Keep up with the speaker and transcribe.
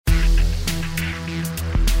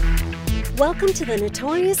Welcome to the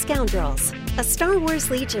Notorious Scoundrels, a Star Wars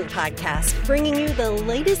Legion podcast bringing you the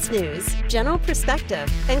latest news, general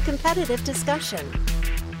perspective, and competitive discussion.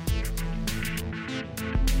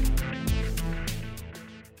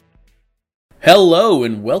 Hello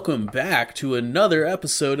and welcome back to another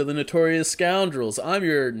episode of the Notorious Scoundrels. I'm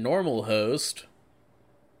your normal host.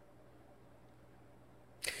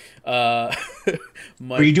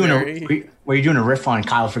 Were you doing a riff on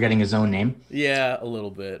Kyle forgetting his own name? Yeah, a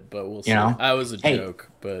little bit, but we'll see. You know? I was a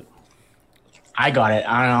joke, but I got it.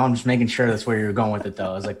 I don't know. I'm just making sure that's where you're going with it,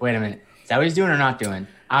 though. I was like, wait a minute. Is that what he's doing or not doing?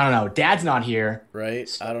 I don't know. Dad's not here.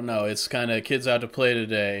 Right? I don't know. It's kind of kids out to play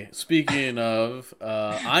today. Speaking of,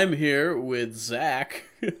 I'm here with Zach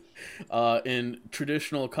in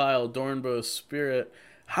traditional Kyle Dornbow spirit.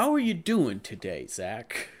 How are you doing today,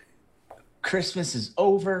 Zach? Christmas is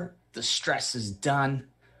over. The stress is done.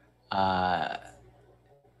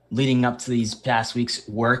 Leading up to these past weeks,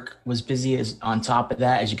 work was busy. As on top of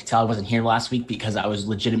that, as you can tell, I wasn't here last week because I was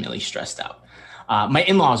legitimately stressed out. My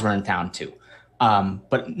in-laws were in town too.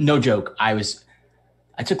 But no joke, I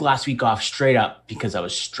took last week off straight up because I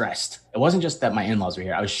was stressed. It wasn't just that my in-laws were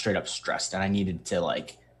here. I was straight up stressed and I needed to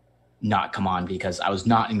not come on because I was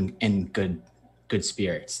not in good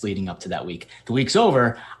spirits leading up to that week. The week's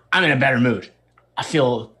over. I'm in a better mood. I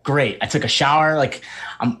feel great. I took a shower.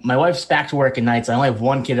 My wife's back to work at nights. I only have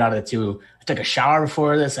one kid out of the two. I took a shower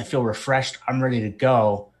before this. I feel refreshed. I'm ready to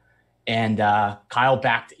go. And Kyle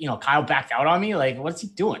backed out on me. What's he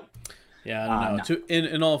doing? Yeah, I don't know. No.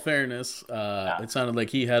 In all fairness, It sounded like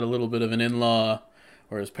he had a little bit of an in-law,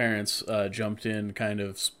 or his parents jumped in, kind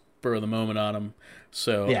of spur of the moment on him.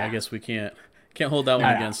 So yeah. I guess we can't hold that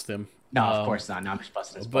one against him. No, of course not. No, I'm just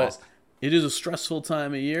busting his balls. It is a stressful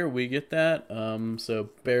time of year. We get that. So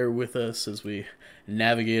bear with us as we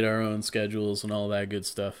navigate our own schedules and all that good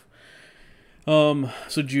stuff. So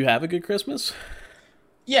did you have a good Christmas?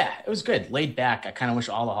 Yeah, it was good. Laid back. I kind of wish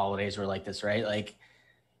all the holidays were like this, right?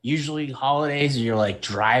 Usually holidays, you're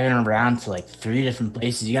driving around to 3 different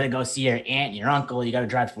places. You got to go see your aunt and your uncle. You got to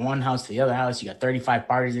drive from one house to the other house. You got 35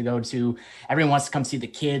 parties to go to. Everyone wants to come see the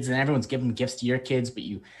kids, and everyone's giving gifts to your kids, but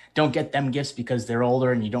you don't get them gifts because they're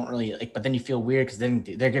older and you don't really but then you feel weird because then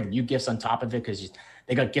they're giving you gifts on top of it because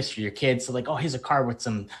they got gifts for your kids. So oh, here's a card with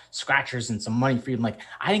some scratchers and some money for you. I'm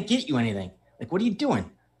I didn't get you anything. What are you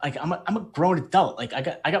doing? I'm a grown adult. I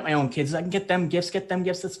got my own kids. I can get them gifts.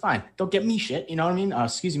 That's fine. Don't get me shit. You know what I mean?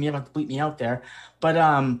 Excuse me. You don't have to bleep me out there. But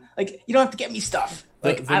you don't have to get me stuff.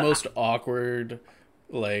 The most awkward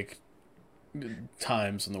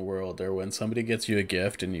times in the world are when somebody gets you a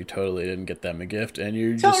gift and you totally didn't get them a gift, and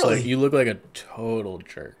you're just you look like a total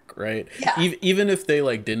jerk, right? Yeah. Even if they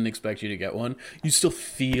didn't expect you to get one, you still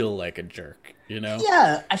feel like a jerk, you know?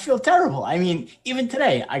 Yeah, I feel terrible. I mean, even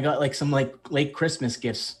today I got some late Christmas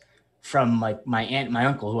gifts from my aunt and my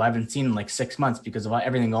uncle who I haven't seen in 6 months because of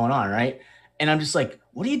everything going on, right? And I'm just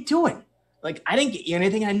what are you doing? I didn't get you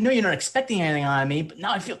anything. I know you're not expecting anything out of me, but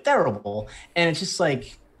now I feel terrible. And it's just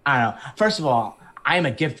I don't know. First of all, I am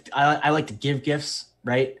a gift. I like to give gifts,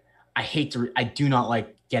 right? I do not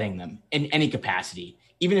like getting them in any capacity.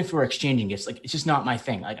 Even if we're exchanging gifts, it's just not my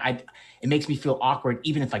thing. It makes me feel awkward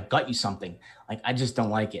even if I got you something. I just don't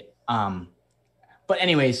like it. But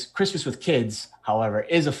anyways, Christmas with kids, however,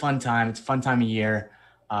 is a fun time. It's a fun time of year,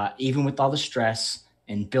 even with all the stress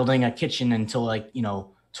and building a kitchen until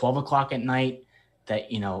 12 o'clock at night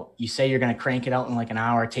that, you say you're going to crank it out in an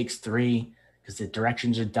hour. It takes 3 because the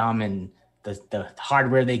directions are dumb and the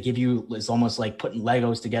hardware they give you is almost like putting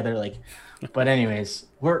Legos together. But anyways,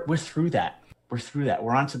 we're through that.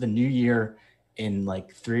 We're on to the new year in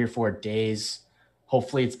 3 or 4 days.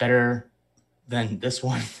 Hopefully it's better than this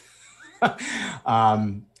one.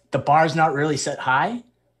 The bar's not really set high.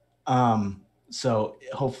 So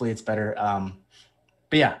hopefully it's better.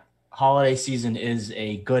 But yeah, holiday season is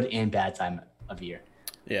a good and bad time of year.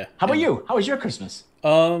 Yeah. How about you? How was your Christmas?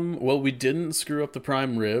 Well, we didn't screw up the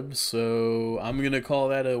prime rib, so I'm going to call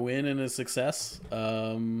that a win and a success. You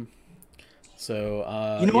know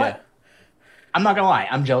what? I'm not going to lie.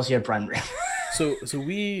 I'm jealous you had prime rib. So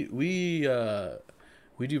we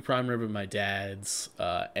do prime rib at my dad's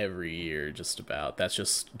every year, just about. That's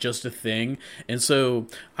just a thing. And so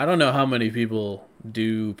I don't know how many people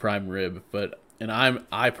do prime rib, and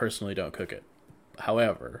I personally don't cook it.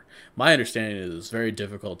 However, my understanding is it's very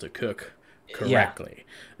difficult to cook correctly.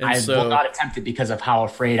 Yeah. I will not attempt it because of how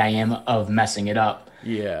afraid I am of messing it up.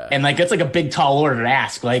 Yeah. And it's a big tall order to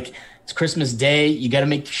ask. It's Christmas Day. You got to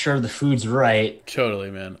make sure the food's right.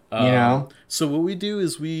 Totally, man. So what we do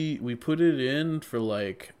is we put it in for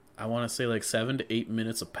I want to say 7 to 8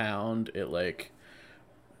 minutes a pound at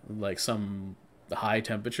some the high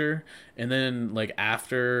temperature, and then like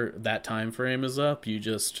after that time frame is up, you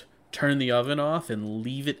just turn the oven off and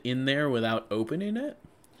leave it in there without opening it,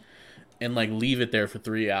 and like leave it there for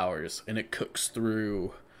 3 hours, and it cooks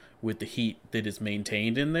through with the heat that is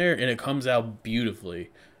maintained in there, and it comes out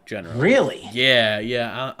beautifully. Generally, Really?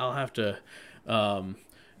 Yeah. I'll have to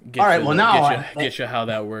get you how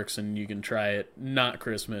that works, and you can try it. Not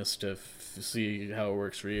Christmas to see how it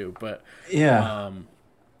works for you, but yeah.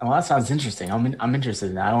 Well, that sounds interesting. I'm interested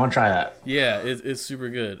in that. I want to try that. Yeah, it's super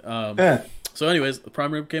good. Yeah. So, anyways, the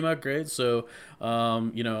prime rib came out great. So,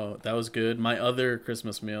 that was good. My other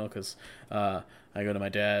Christmas meal, because I go to my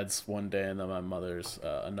dad's one day and then my mother's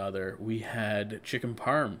another. We had chicken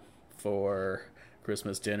parm for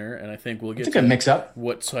Christmas dinner, and I think we'll get to mix up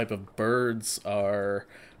what type of birds are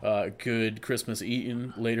good Christmas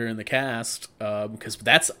eating later in the cast, because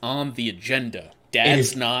that's on the agenda.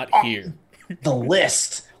 Dad's not here. The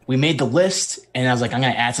list. We made the list, and I was like, I'm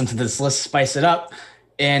going to add something to this list, spice it up.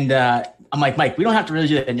 And I'm like, Mike, we don't have to really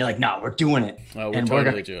do that. And you're like, no, we're doing it. Oh, we're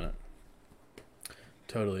totally doing it.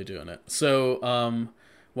 Totally doing it. So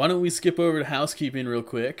why don't we skip over to housekeeping real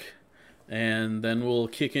quick, and then we'll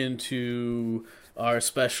kick into our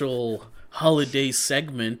special holiday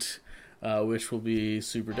segment, which will be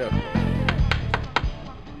super dope.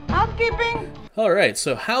 Housekeeping! All right,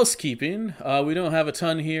 so housekeeping. We don't have a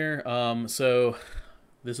ton here, so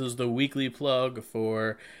this is the weekly plug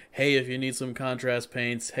for, hey, if you need some contrast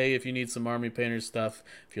paints, hey, if you need some Army Painter stuff,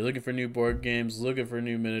 if you're looking for new board games, looking for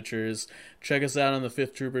new miniatures, check us out on the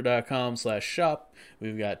fifthtrooper.com/shop.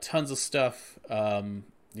 We've got tons of stuff.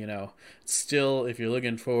 Still, if you're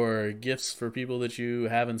looking for gifts for people that you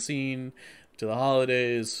haven't seen to the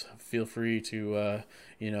holidays, feel free to,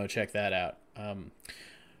 check that out.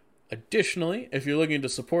 Additionally, if you're looking to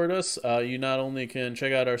support us, you not only can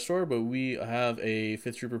check out our store, but we have a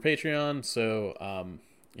Fifth Trooper Patreon, so,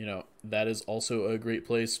 that is also a great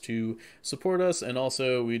place to support us, and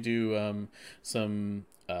also we do some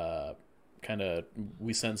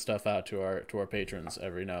we send stuff out to our patrons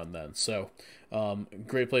every now and then, so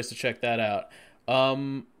great place to check that out.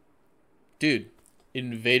 Dude,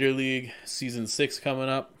 Invader League Season 6 coming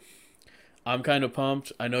up. I'm kind of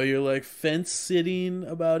pumped. I know you're like fence-sitting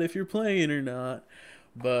about if you're playing or not,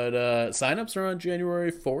 but signups are on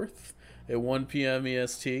January 4th at 1 p.m.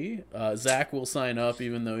 EST. Zach will sign up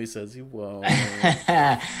even though he says he won't.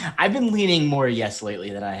 I've been leaning more yes lately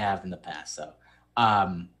than I have in the past. So,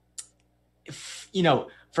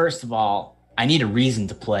 first of all, I need a reason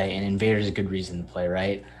to play, and Invader is a good reason to play,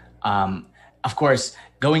 right? Of course,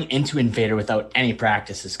 going into Invader without any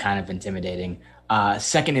practice is kind of intimidating.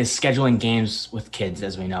 Second is scheduling games with kids,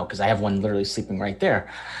 as we know, because I have one literally sleeping right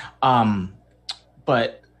there.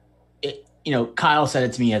 But Kyle said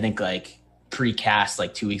it to me, I think like pre-cast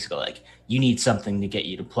like 2 weeks ago, like you need something to get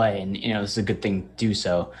you to play, and this is a good thing to do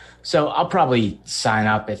so. So I'll probably sign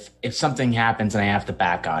up if something happens and I have to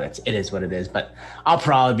back out. It is what it is. But I'll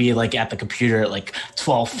probably be like at the computer at like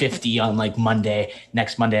 12:50 on like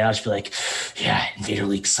next Monday. I'll just be like, yeah, Invader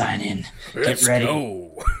League, sign in, Let's get ready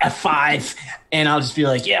go. at 5, and I'll just be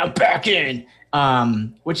like, yeah, I'm back in.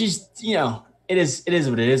 Which is it is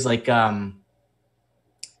what it is. Like I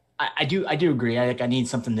do agree. I need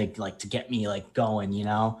something to get me like going.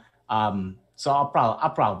 So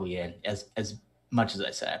I'll probably in as much as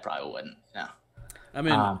I said I probably wouldn't. Yeah. I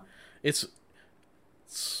mean, it's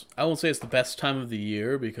I won't say it's the best time of the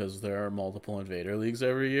year because there are multiple Invader Leagues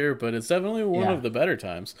every year, but it's definitely one of the better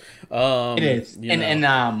times. It is. And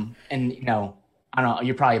I don't know,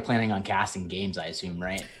 you're probably planning on casting games, I assume,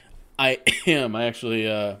 right? I am. I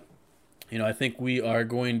actually I think we are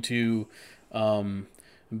going to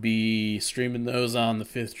be streaming those on the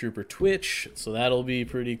Fifth Trooper Twitch, so that'll be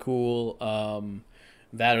pretty cool.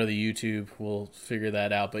 That or the YouTube, we'll figure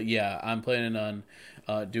that out. But yeah, I'm planning on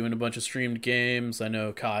doing a bunch of streamed games. I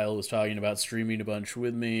know Kyle was talking about streaming a bunch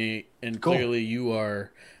with me, and cool. Clearly you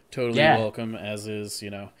are totally welcome, as is, we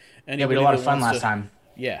had a lot of fun last time.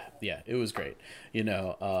 Yeah, it was great.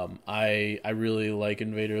 I really like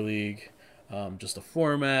Invader League. Just the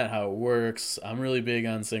format, how it works. I'm really big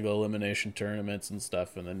on single elimination tournaments and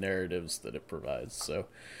stuff, and the narratives that it provides. So,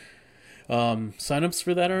 signups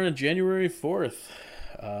for that are on January 4th.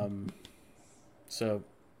 So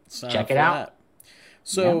check it out. That.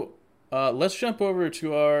 So, let's jump over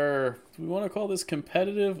to our. Do we want to call this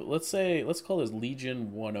competitive? Let's call this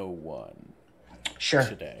Legion 101. Sure.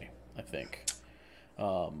 Today, I think.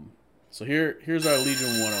 So here's our Legion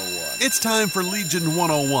 101. It's time for Legion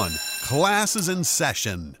 101. Class is in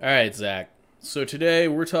session. All right, Zach. So today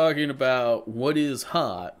we're talking about what is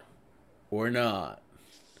hot or not.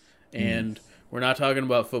 And We're not talking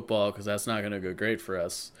about football because that's not going to go great for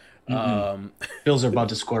us. Bills are about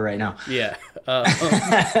to score right now. Yeah.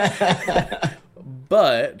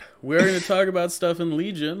 But we're going to talk about stuff in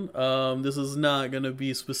Legion. This is not going to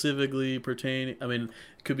be specifically pertaining. I mean,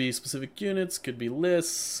 it could be specific units, could be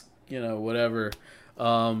lists, whatever.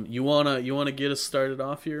 You wanna get us started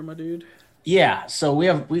off here, my dude? Yeah. So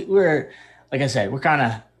we're like I said, we're kind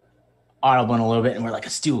of audibling a little bit, and we're like,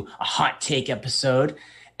 let's do a hot take episode.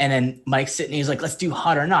 And then Mike's sitting, he's like, let's do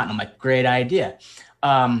hot or not. And I'm like, great idea.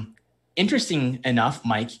 Interesting enough,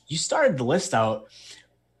 Mike, you started the list out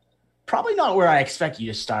probably not where I expect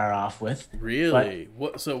you to start off with. Really?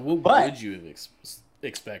 What would you have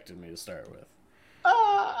expected me to start with?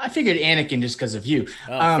 I figured Anakin just because of you.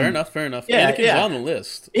 Fair enough. Yeah, Anakin's on the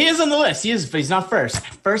list. He is on the list. He is, but he's not first.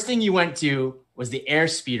 First thing you went to was the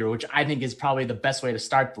airspeeder, which I think is probably the best way to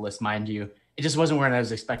start the list, mind you. It just wasn't where I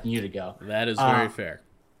was expecting you to go. That is very fair.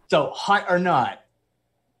 So, hot or not,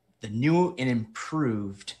 the new and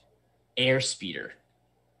improved airspeeder.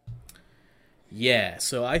 Yeah,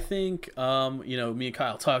 so I think, me and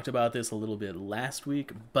Kyle talked about this a little bit last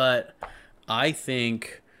week, but I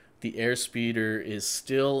think the airspeeder is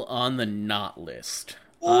still on the not list.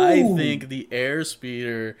 Ooh. I think the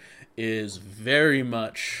airspeeder is very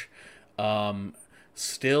much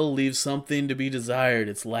still leaves something to be desired.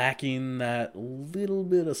 It's lacking that little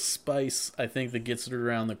bit of spice, I think, that gets it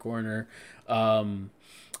around the corner.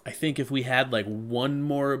 I think if we had like one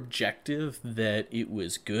more objective that it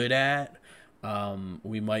was good at,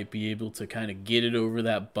 we might be able to kind of get it over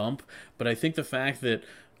that bump. But I think the fact that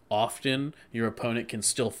often your opponent can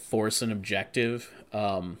still force an objective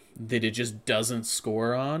that it just doesn't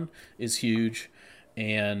score on is huge.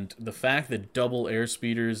 And the fact that double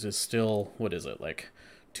airspeeders is still, what is it, like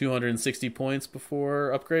 260 points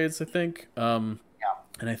before upgrades, I think.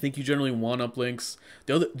 And I think you generally want uplinks.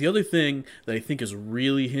 The other thing that I think is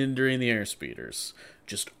really hindering the airspeeders,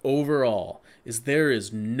 just overall, is there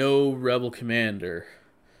is no Rebel commander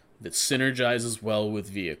that synergizes well with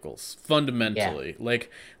vehicles, fundamentally. Yeah.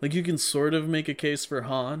 Like you can sort of make a case for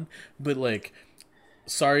Han, but like,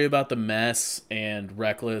 Sorry About the Mess and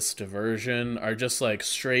Reckless Diversion are just like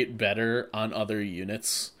straight better on other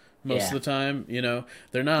units most of the time.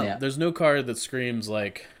 They're not. There's no card that screams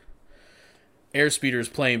like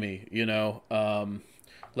airspeeders play me.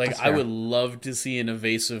 I would love to see an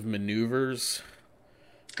evasive maneuvers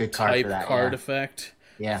good card type for that, card effect.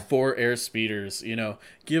 Yeah. For airspeeders.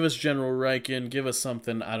 Give us General Riken, give us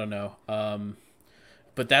something. I don't know.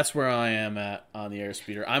 But that's where I am at on the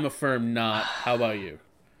airspeeder. I'm a firm not. How about you?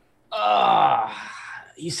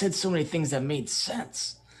 You said so many things that made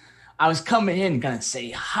sense. I was coming in gonna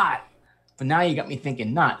say hot, but now you got me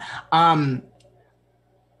thinking not. I'm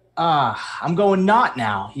going not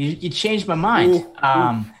now. You changed my mind.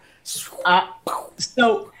 So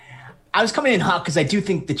I was coming in hot because I do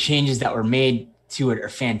think the changes that were made to it are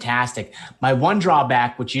fantastic. My one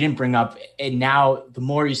drawback, which you didn't bring up, and now the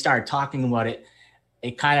more you started talking about it,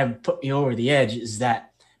 it kind of put me over the edge, is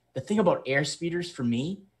that the thing about airspeeders for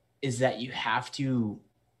me is that you have to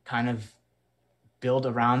kind of build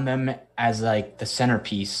around them as like the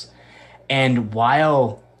centerpiece. And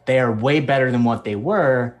while they are way better than what they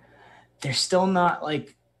were, they're still not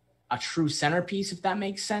like a true centerpiece, if that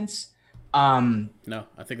makes sense. No,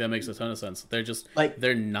 I think that makes a ton of sense. They're just like,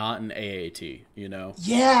 they're not an AAT,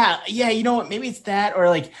 Yeah, you know what? Maybe it's that, or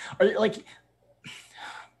like I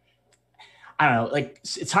don't know, like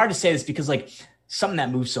it's hard to say this because like something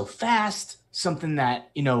that moves so fast, something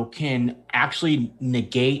that, can actually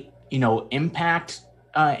negate, impact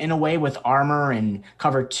in a way with armor and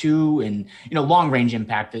cover 2 and, long range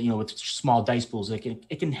impact that, with small dice pools,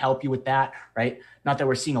 it can help you with that, right? Not that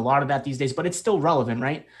we're seeing a lot of that these days, but it's still relevant,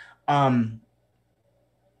 right? And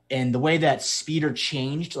the way that speeder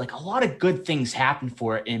changed, like a lot of good things happened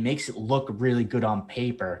for it and it makes it look really good on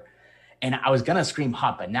paper. And I was going to scream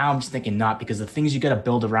hot, but now I'm just thinking not, because the things you got to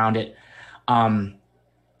build around it,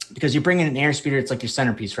 because you're bringing an airspeeder, it's like your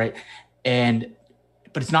centerpiece, right?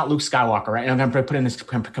 But it's not Luke Skywalker, right? And I'm going to put in this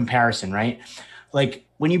comparison, right? Like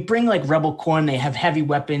when you bring like Rebel Corps, they have heavy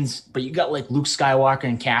weapons, but you got like Luke Skywalker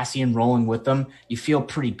and Cassian rolling with them, you feel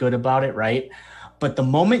pretty good about it, right? But the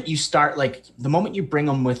moment you start, like the moment you bring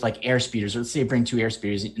them with like airspeeders, let's say you bring 2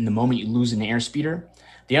 airspeeders, and the moment you lose an airspeeder,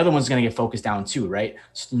 the other one's going to get focused down too, right?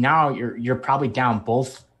 So now you're probably down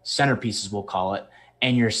both centerpieces, we'll call it,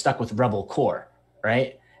 and you're stuck with Rebel Corps,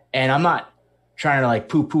 right? And I'm not trying to like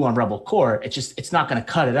poo-poo on Rebel Corps. It's not going to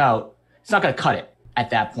cut it out. It's not going to cut it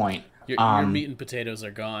at that point. Your meat and potatoes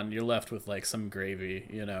are gone. You're left with like some gravy,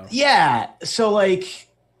 Yeah. So like,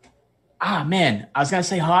 Man, I was gonna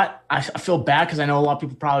say hot. I feel bad because I know a lot of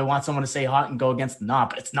people probably want someone to say hot and go against the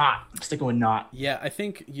not, but it's not. I'm sticking with not. Yeah, I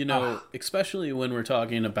think, especially when we're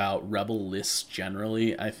talking about rebel lists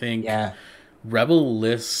generally, I think Yeah, rebel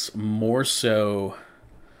lists more so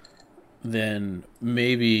than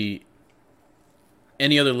maybe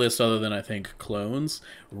any other list other than I think clones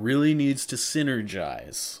really needs to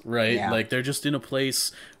synergize, right? yeah. Like they're just in a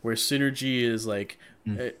place where synergy is like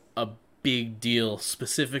a big deal,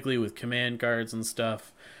 specifically with command cards and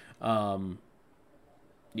stuff.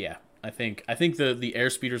 Yeah, I think the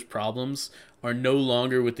airspeeder's problems are no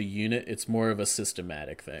longer with the unit; it's more of a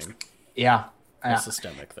systematic thing, Yeah, a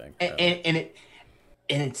systemic thing. and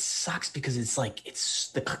it sucks because it's like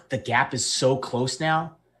the gap is so close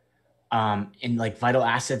now. And like vital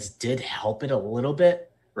assets did help it a little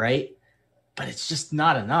bit, right? But it's just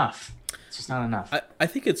not enough. It's just not enough. I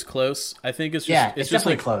think it's close. I think it's just It's just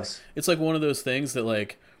definitely like close. it's like one of those things that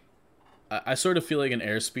like I sort of feel like an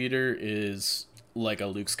airspeeder is like a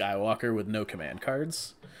Luke Skywalker with no command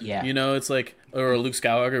cards. Yeah. It's like, or a Luke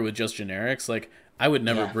Skywalker with just generics. Like I would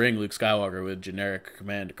never Yeah. bring Luke Skywalker with generic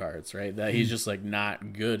command cards, right? That he's just like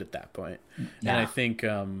not good at that point. Yeah. And I think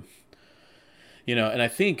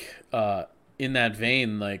in that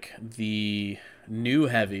vein, like the new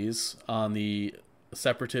heavies on the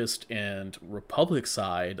Separatist and Republic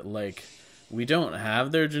side, like we don't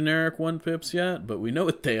have their generic 1-pips yet, but we know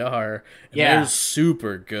what they are. And they're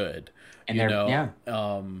super good. And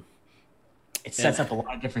it sets up a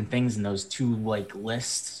lot of different things in those two like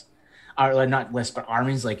lists, or not lists, but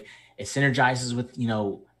armies. Like it synergizes with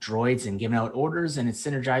droids and giving out orders, and it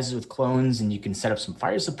synergizes with clones, and you can set up some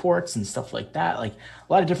fire supports and stuff like that. Like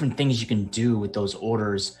a lot of different things you can do with those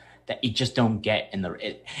orders that you just don't get in the.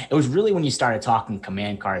 It was really when you started talking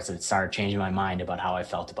command cards that it started changing my mind about how I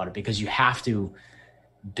felt about it, because you have to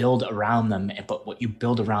build around them, but what you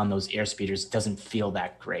build around those airspeeders doesn't feel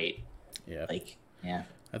that great. Yeah. Yeah.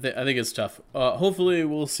 I think it's tough. Hopefully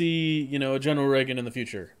we'll see, a General Reagan in the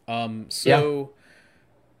future. All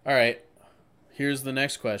right. Here's the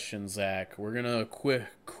next question, Zach. We're gonna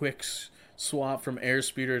quick swap from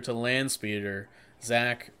airspeeder to land speeder.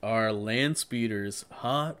 Zach, are land speeders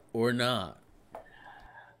hot or not?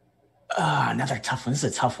 Another tough one. This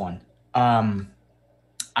is a tough one. I'm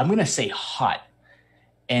gonna say hot,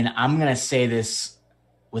 and I'm gonna say this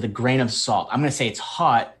with a grain of salt. I'm gonna say it's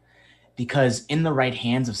hot because in the right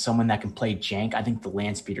hands of someone that can play jank, I think the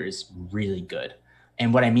land speeder is really good.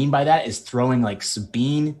 And what I mean by that is throwing like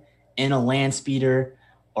Sabine in a land speeder,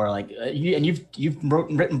 or like you've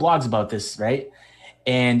written blogs about this, right?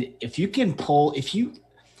 And if you can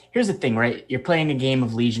here's the thing, right? You're playing a game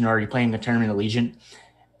of Legion, or you're playing a tournament of Legion.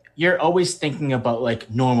 You're always thinking about like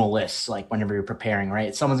normal lists, like whenever you're preparing,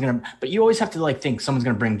 right? But you always have to like think someone's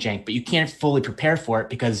gonna bring jank, but you can't fully prepare for it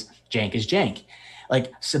because jank is jank.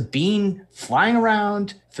 Like Sabine flying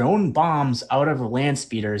around, throwing bombs out of a land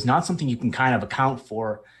speeder is not something you can kind of account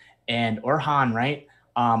for, or Han, right?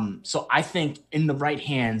 So I think in the right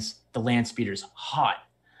hands, the land speeder's hot.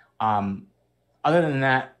 Other than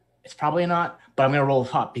that, it's probably not, but I'm going to roll with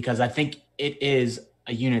hot because I think it is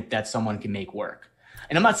a unit that someone can make work.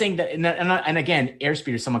 And I'm not saying that, and again,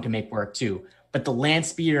 airspeeder someone can make work too, but the land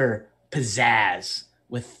speeder pizzazz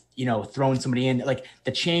with, throwing somebody in, like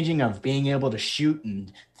the changing of being able to shoot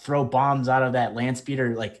and throw bombs out of that land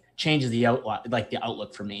speeder, like changes the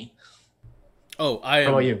outlook for me. Oh, How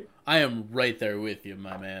about you? I am right there with you,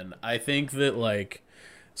 my man. I think that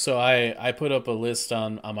so I put up a list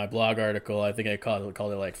on my blog article. I think I called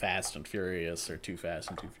it like Fast and Furious, or Too Fast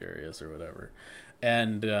and Too Furious, or whatever.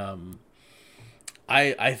 And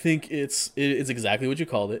I think it's exactly what you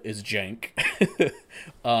called it. It's jank.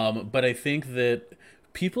 But I think that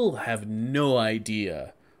people have no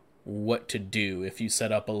idea what to do if you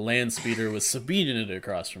set up a land speeder with Sabine in it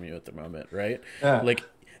across from you at the moment, right? Yeah. Like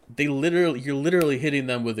you're literally hitting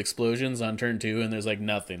them with explosions on turn 2, and there's like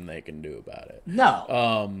nothing they can do about it.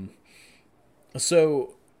 No.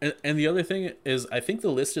 So, and the other thing is, I think the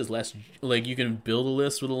list is less, like, you can build a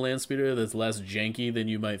list with a land speeder that's less janky than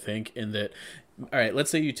you might think, in that, all right, let's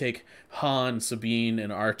say you take Han, Sabine,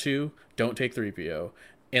 and R2, don't take 3PO,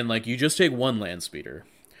 and, like, you just take one land speeder.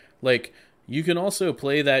 Like, you can also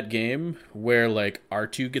play that game where, like,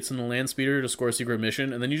 R2 gets in the land speeder to score a secret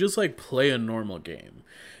mission, and then you just, like, play a normal game,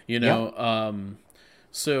 Yeah.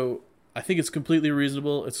 So I think it's completely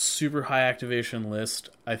reasonable. It's a super high activation list.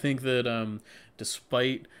 I think that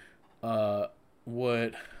despite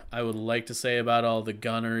what I would like to say about all the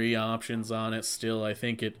gunnery options on it, still I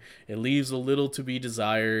think it leaves a little to be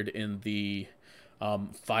desired in the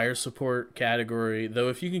fire support category. Though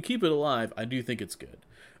if you can keep it alive, I do think it's good.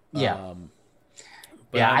 Yeah.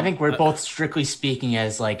 But yeah, I think we're both strictly speaking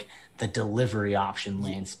as like the delivery option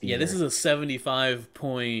land speeder. Yeah, this is a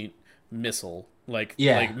 75-point missile, like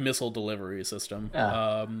missile delivery system.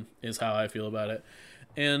 Is how I feel about it,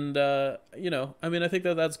 and I mean, I think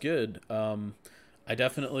that's good.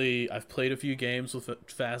 I've played a few games with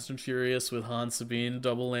Fast and Furious with Han Sabine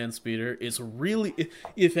double land speeder. It's really,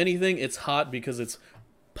 if anything, it's hot because it's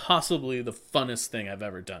possibly the funnest thing I've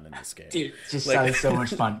ever done in this game. Dude, it just sounds so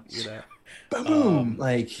much fun. Boom!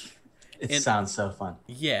 It sounds so fun.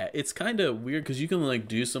 Yeah, it's kind of weird because you can like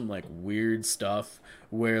do some like weird stuff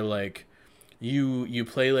where like you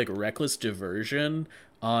play like reckless diversion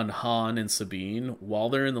on Han and Sabine while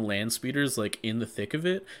they're in the land speeders, like in the thick of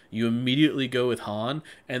it. You immediately go with Han,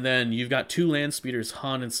 and then you've got two land speeders,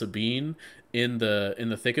 Han and Sabine, in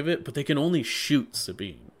the thick of it, but they can only shoot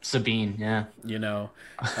Sabine. Yeah.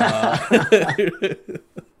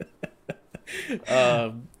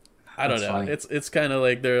 I don't know. Funny. It's kind of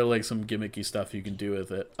like there are like some gimmicky stuff you can do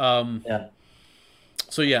with it.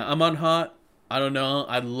 So yeah, I'm on hot. I don't know.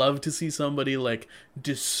 I'd love to see somebody like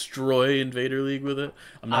destroy Invader League with it.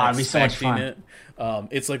 I'm not expecting it.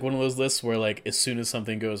 It's like one of those lists where like as soon as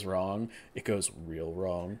something goes wrong, it goes real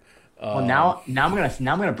wrong. Well, now I'm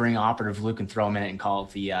gonna bring Operative Luke and throw him in it and call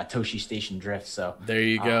it the Toshi Station Drift. So there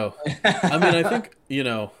you go. I mean, I think you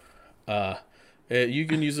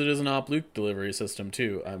can use it as an Op Luke delivery system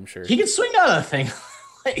too. I'm sure he can swing out of the thing.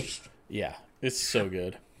 Yeah, it's so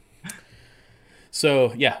good.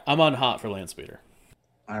 So yeah, I'm on hot for land speeder.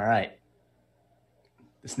 All right,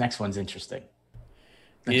 this next one's interesting.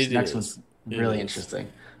 Next one's really interesting.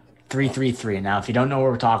 333. Now, if you don't know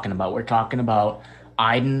what we're talking about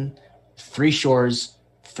Iden, 3 shores,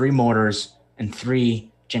 3 mortars, and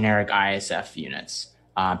 3 generic ISF units.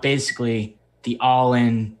 Basically, the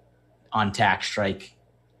all-in on tack strike,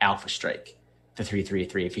 alpha strike, the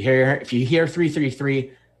 333. If you hear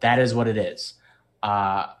 333, that is what it is.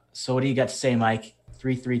 So what do you got to say, Mike?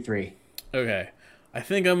 333. Okay, I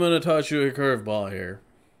think I'm gonna toss you a curveball here.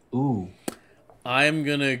 Ooh, I'm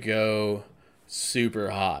gonna go super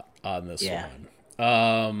hot on this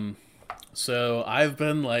one. So I've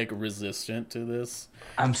been like resistant to this.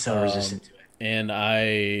 I'm so resistant to it, and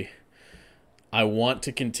I want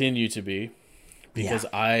to continue to be because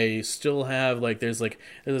I still have like there's like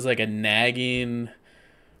a nagging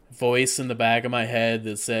voice in the back of my head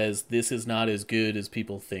that says this is not as good as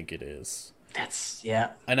people think it is.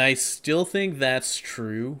 And I still think that's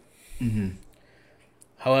true. Mm-hmm.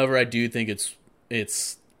 However, I do think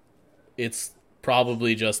it's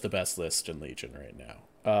probably just the best list in Legion right now.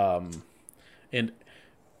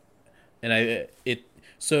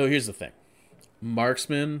 So here's the thing.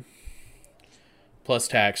 Marksman plus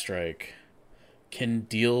Tack Strike can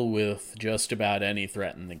deal with just about any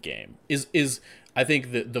threat in the game. Is I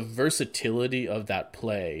think the versatility of that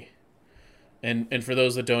play, and for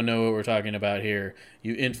those that don't know what we're talking about here,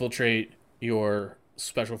 you infiltrate your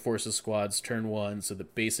Special Forces squads turn 1 so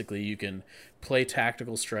that basically you can play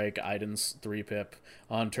Tactical Strike, Iden's 3-pip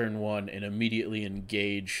on turn 1 and immediately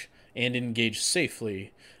engage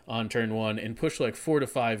safely on turn 1 and push like 4 to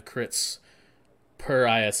 5 crits per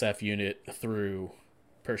ISF unit through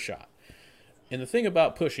per shot. And the thing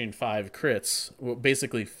about pushing 5 crits, well,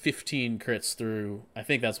 basically 15 crits through, I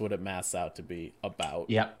think that's what it masks out to be about.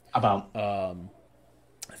 Yeah, about.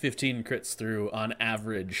 15 crits through on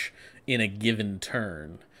average in a given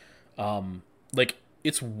turn. Like,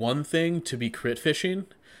 it's one thing to be crit fishing,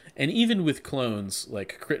 and even with clones,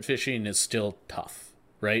 like, crit fishing is still tough,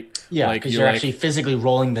 right? Yeah, like, because you're actually physically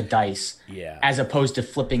rolling the dice, yeah, as opposed to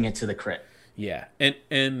flipping it to the crit. Yeah,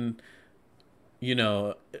 and you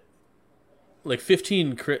know, like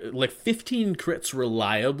 15 crits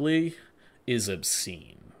reliably is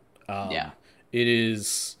obscene. It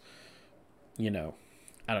is, you know,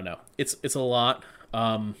 I don't know. It's a lot.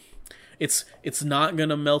 It's not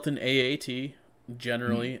gonna melt an AAT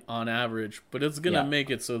generally on average, but it's gonna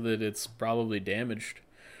make it so that it's probably damaged.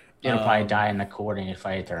 It'll probably die in the coordinated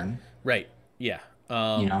fight turn. Right. Yeah.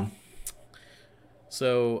 You know.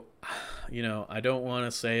 So, you know, I don't want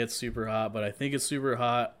to say it's super hot, but I think it's super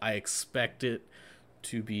hot. I expect it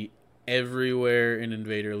to be everywhere in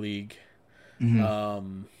Invader League.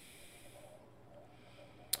 Mm-hmm.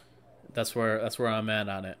 That's where I'm at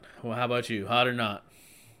on it. Well, how about you? Hot or not?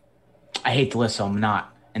 I hate the list, so I'm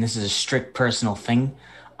not. And this is a strict personal thing.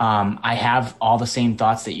 I have all the same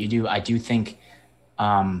thoughts that you do. I do think,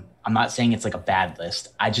 I'm not saying it's like a bad list.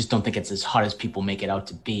 I just don't think it's as hot as people make it out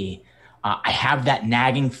to be. I have that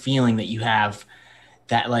nagging feeling that you have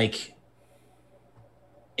that, like,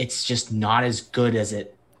 it's just not as good as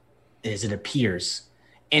it appears.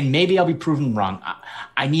 and maybe I'll be proven wrong.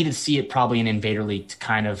 I need to see it probably in Invader League to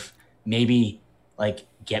kind of maybe like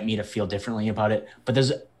get me to feel differently about it. But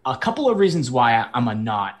there's a couple of reasons why I'm a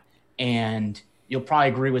not, and you'll probably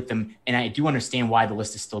agree with them. And I do understand why the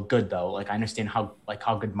list is still good, though. Like I understand how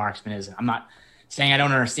good Marksman is. I'm not saying I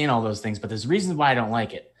don't understand all those things, but there's reasons why I don't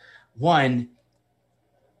like it. One,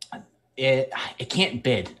 it can't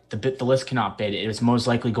bid. The list cannot bid. It is most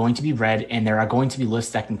likely going to be red, and there are going to be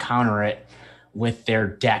lists that can counter it with their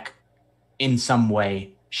deck in some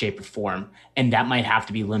way, shape, or form, and that might have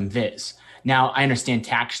to be Lim Viz. Now, I understand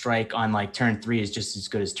Tack Strike on like turn 3 is just as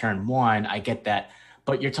good as turn 1. I get that,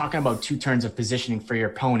 but you're talking about 2 turns of positioning for your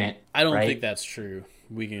opponent. I don't right? think that's true.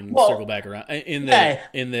 We can circle back around in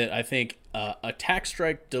that I think a Tack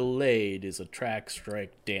Strike delayed is a Tack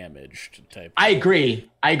Strike damaged type. I agree.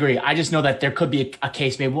 I just know that there could be a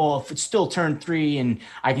case maybe, well, if it's still turn 3 and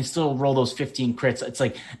I can still roll those 15 crits, it's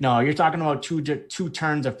like, no, you're talking about two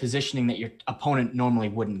turns of positioning that your opponent normally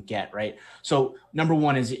wouldn't get, right? So number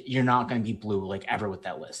one is you're not going to be blue like ever with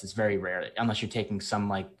that list. It's very rare unless you're taking some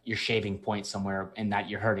like you're shaving points somewhere and that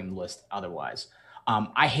you're hurting the list otherwise.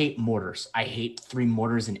 I hate mortars. I hate 3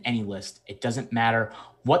 mortars in any list. It doesn't matter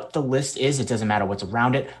what the list is. It doesn't matter what's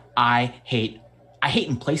around it. I hate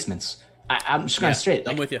emplacements. I'm just going straight.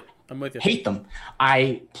 I'm with you. Hate them.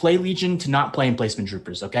 I play Legion to not play emplacement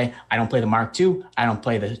troopers. Okay. I don't play the Mark II. I don't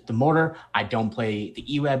play the mortar. I don't play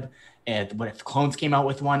the E-Web. What if the clones came out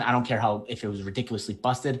with one? I don't care if it was ridiculously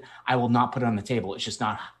busted. I will not put it on the table. It's just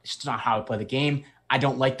not how I play the game. I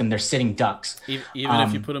don't like them. They're sitting ducks. Even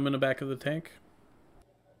if you put them in the back of the tank?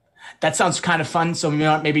 That sounds kind of fun. So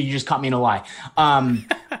maybe you just caught me in a lie.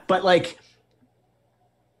 But like,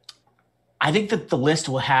 I think that the list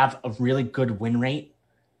will have a really good win rate,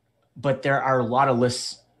 but there are a lot of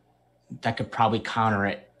lists that could probably counter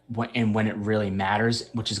it when it really matters,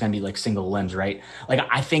 which is going to be like single limbs, right? Like,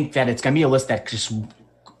 I think that it's going to be a list that just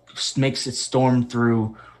makes it storm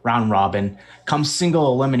through round robin. Come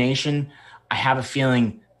single elimination, I have a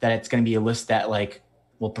feeling that it's going to be a list that like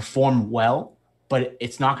will perform well, but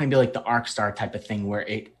it's not going to be like the Arc Star type of thing where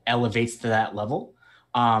it elevates to that level.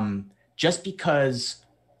 Just because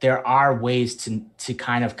there are ways to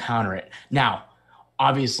kind of counter it. Now,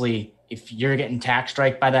 obviously, if you're getting Tack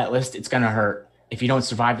Strike by that list, it's going to hurt. If you don't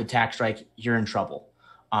survive the Tack Strike, you're in trouble.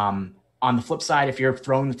 On the flip side, if you're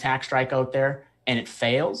throwing the Tack Strike out there and it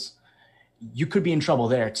fails, you could be in trouble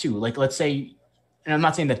there too. Like, let's say, and I'm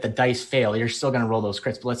not saying that the dice fail, you're still going to roll those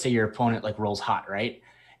crits, but let's say your opponent like rolls hot, right?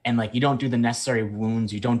 And like, you don't do the necessary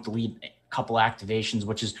wounds, you don't delete a couple activations,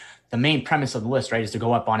 which is the main premise of the list, right? Is to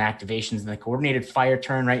go up on activations and the coordinated fire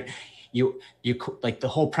turn, right? You like the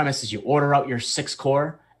whole premise is you order out your 6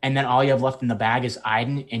 core and then all you have left in the bag is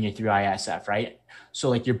Iden and your 3 ISF, right? So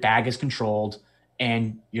like your bag is controlled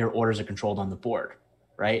and your orders are controlled on the board,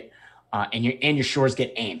 right? And your shores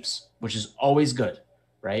get aims, which is always good,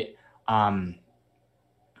 right?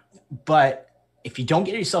 But if you don't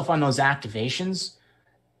get yourself on those activations,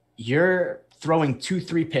 you're throwing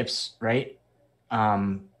 2-3 pips, right?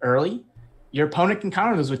 Early. Your opponent can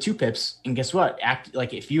counter those with 2 pips, and guess what?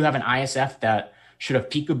 Like if you have an ISF that should have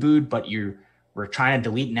peekabooed, but we're trying to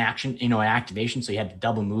delete an action, an activation, so you had to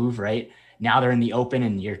double move, right? Now they're in the open,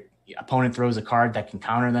 and your opponent throws a card that can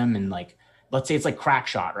counter them, and like let's say it's like Crack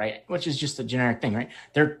Shot, right? Which is just a generic thing, right?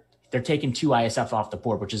 They're taking 2 ISF off the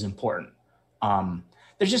board, which is important.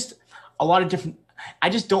 There's just a lot of different. I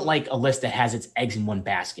just don't like a list that has its eggs in one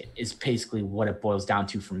basket is basically what it boils down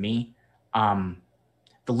to for me.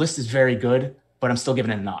 The list is very good, but I'm still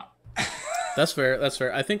giving it a nod. That's fair.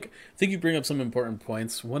 I think you bring up some important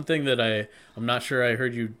points. One thing that I'm not sure I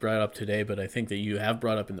heard you brought up today, but I think that you have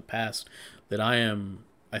brought up in the past that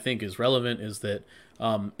I think is relevant is that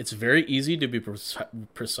it's very easy to be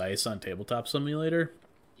precise on Tabletop Simulator.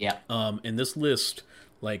 Yeah. And this list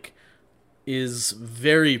like is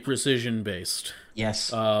very precision based.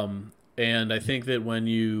 Yes. And I think that when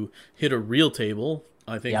you hit a real table,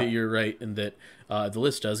 I think that you're right in that the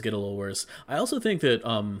list does get a little worse. I also think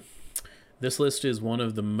that this list is one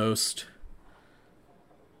of the most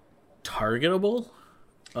targetable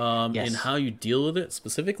in how you deal with it,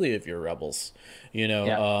 specifically if you're rebels.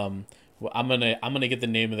 I'm gonna get the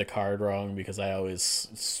name of the card wrong because I always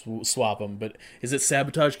swap them. But is it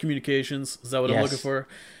Sabotage Communications? Is that what I'm looking for?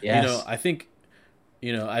 Yes. I think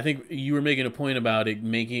you were making a point about it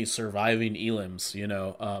making surviving elims.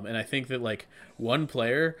 And I think that like one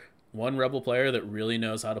rebel player that really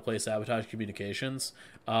knows how to play Sabotage Communications,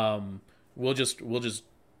 we'll just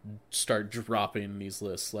start dropping these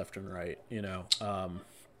lists left and right.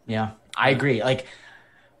 Yeah, I agree. Like,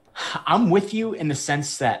 I'm with you in the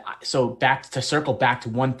sense that, so back to circle back to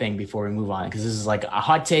one thing before we move on, because this is like a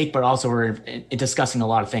hot take, but also we're discussing a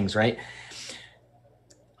lot of things, right?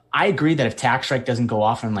 I agree that if Tax Strike doesn't go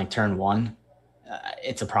off on like turn one,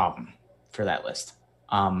 it's a problem for that list.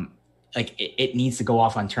 Like it needs to go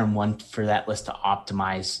off on turn one for that list to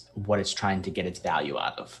optimize what it's trying to get its value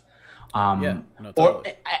out of.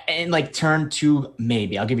 Totally. And like turn two,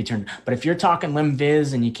 maybe I'll give you turn. But if you're talking Lim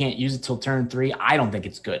Viz and you can't use it till turn three, I don't think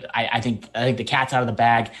it's good. I think the cat's out of the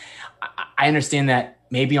bag. I understand that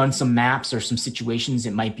maybe on some maps or some situations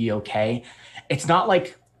it might be okay. It's not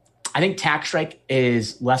like, I think Tax Strike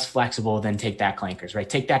is less flexible than Take That Clankers, right?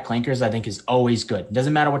 Take That Clankers, I think, is always good. It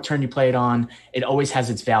doesn't matter what turn you play it on. It always has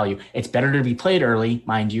its value. It's better to be played early,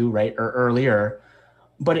 mind you, right? Or earlier,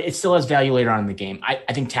 but it still has value later on in the game.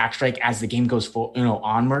 I think Tax Strike, as the game goes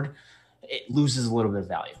onward, it loses a little bit of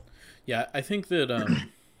value. Yeah, I think that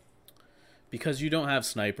because you don't have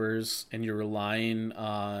snipers and you're relying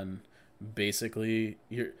on basically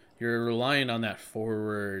you're relying on that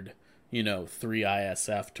forward, 3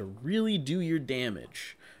 ISF to really do your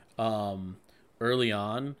damage early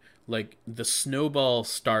on. Like the snowball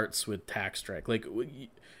starts with Tax Strike. Like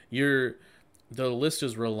the list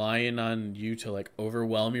is relying on you to like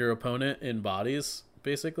overwhelm your opponent in bodies,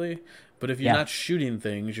 basically. But if you're not shooting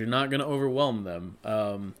things, you're not going to overwhelm them.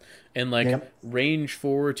 And like range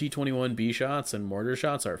 4 T21B shots and mortar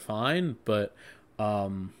shots are fine, but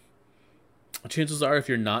chances are if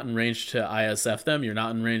you're not in range to ISF them, you're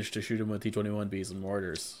not in range to shoot them with T21Bs and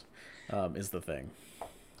mortars, is the thing.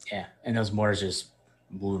 Yeah, and those mortars just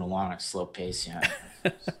moving along at a slow pace. Yeah,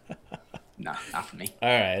 no, not for me. All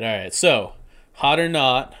right. So, hot or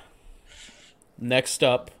not, next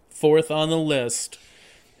up, fourth on the list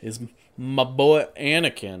is my boy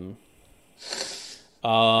Anakin.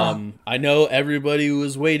 I know everybody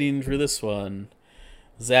was waiting for this one.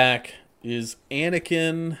 Zach, is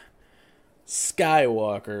Anakin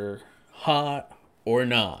Skywalker hot or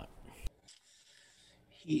not?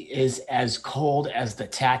 He is as cold as the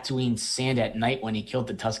Tatooine sand at night when he killed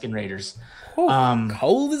the Tusken Raiders.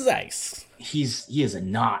 Cold as ice. He is a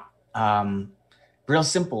not. Real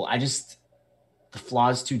simple. The flaw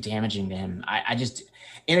is too damaging to him. I just,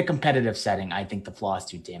 in a competitive setting, I think the flaw is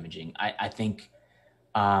too damaging. I think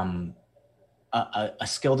a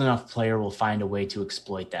skilled enough player will find a way to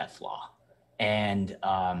exploit that flaw. And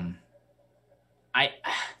I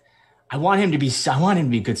want him to be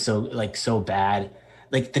good so bad.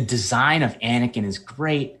 Like the design of Anakin is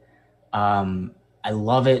great. I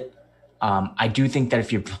love it. I do think that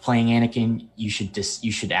if you're playing Anakin, you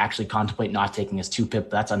should actually contemplate not taking his 2-pip.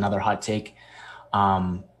 That's another hot take.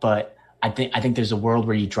 But I think there's a world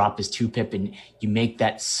where you drop his 2-pip and you make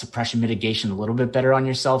that suppression mitigation a little bit better on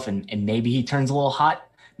yourself, and maybe he turns a little hot.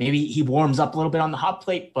 Maybe he warms up a little bit on the hot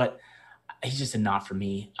plate, but he's just a not for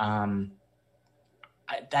me.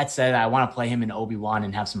 That said, I want to play him in Obi-Wan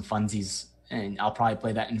and have some funsies, and I'll probably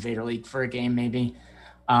play that in Vader League for a game maybe.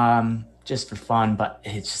 Just for fun, but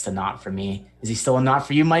it's just a not for me. Is he still a not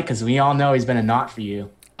for you, Mike? Because we all know he's been a not for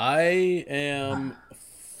you. I am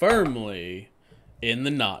firmly in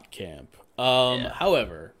the not camp.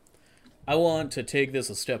 However, I want to take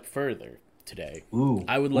this a step further today. Ooh.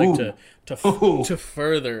 I would like to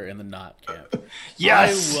further in the not camp.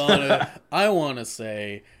 Yes. I want to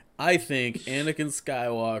say I think Anakin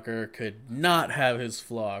Skywalker could not have his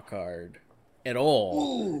flaw card at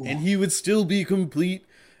all, and he would still be complete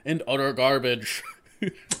and utter garbage.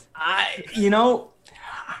 I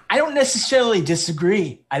don't necessarily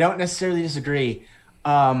disagree.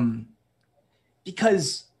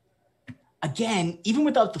 Because, again, even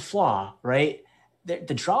without the flaw, right,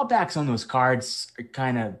 the drawbacks on those cards are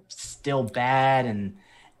kind of still bad.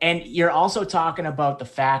 And you're also talking about the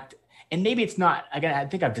fact, and maybe it's not, again, I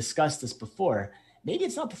think I've discussed this before, maybe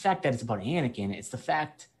it's not the fact that it's about Anakin, it's the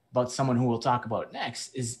fact about someone who we'll talk about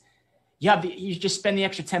next, is you just spend the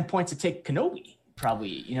extra 10 points to take Kenobi.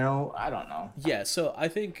 Probably, I don't know. Yeah, so I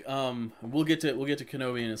think we'll get to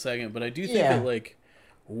Kenobi in a second, but I do think that like,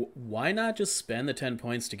 why not just spend the 10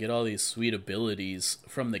 points to get all these sweet abilities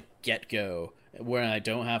from the get go, where I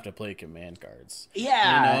don't have to play command cards?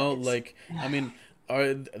 Yeah, I mean,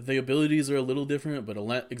 the abilities are a little different, but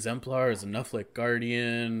Exemplar is enough like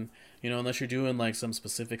Guardian. Unless you're doing like some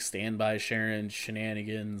specific standby Sharon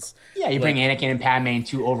shenanigans. Yeah, you bring Anakin and Padme and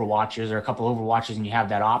 2 Overwatchers or a couple Overwatchers, and you have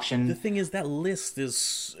that option. The thing is, that list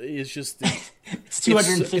is just it's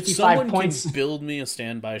 255 points. Can build me a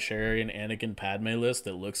standby Sharon Anakin Padme list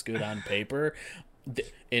that looks good on paper,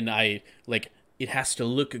 and it has to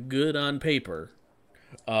look good on paper.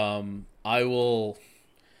 I don't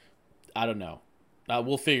know.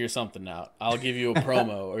 We'll figure something out. I'll give you a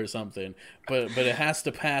promo or something. But it has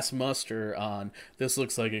to pass muster on this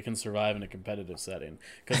looks like it can survive in a competitive setting.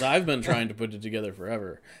 Because I've been trying to put it together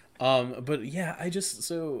forever. But yeah,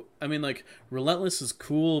 I mean, like, Relentless is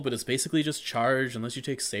cool, but it's basically just charge unless you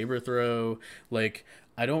take Saber Throw. Like,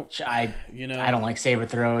 I don't like Saber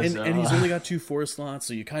Throws. And he's only got 2 4 slots,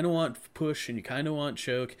 so you kind of want push and you kind of want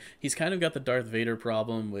choke. He's kind of got the Darth Vader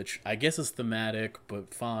problem, which I guess is thematic,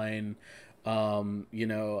 but fine. I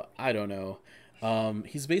don't know.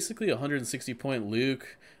 He's basically a 160-point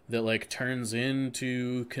Luke that, like, turns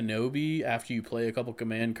into Kenobi after you play a couple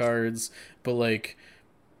command cards. But, like,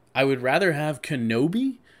 I would rather have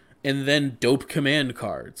Kenobi and then dope command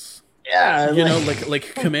cards. Yeah,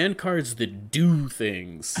 like command cards that do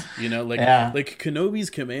things. Like Kenobi's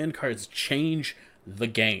command cards change the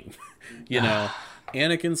game.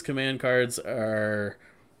 Anakin's command cards are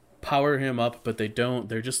power him up, but they don't.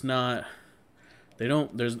 They're just not. They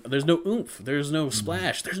don't. There's no oomph. There's no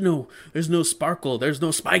splash. There's no sparkle. There's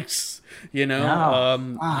no spice.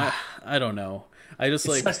 No. I don't know. I just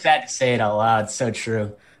it's so sad to say it out loud. It's so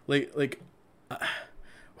true.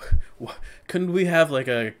 Couldn't we have like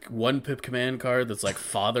a 1-pip command card that's like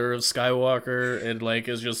Father of Skywalker and like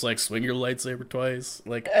is just like swing your lightsaber twice?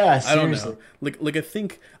 Like, yeah, I don't know. Like I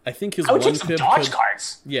think his 1-pip dodge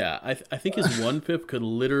cards. Yeah, I think his 1-pip could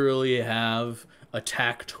literally have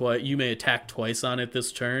attack twice. You may attack twice on it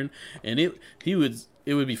this turn, and it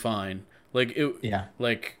would be fine. Like it. Yeah.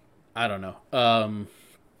 Like I don't know.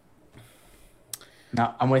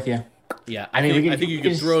 No, I'm with you. Yeah, I think you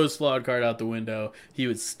could throw his flawed card out the window. He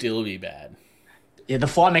would still be bad. Yeah, the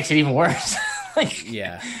flaw makes it even worse.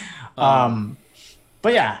 Yeah.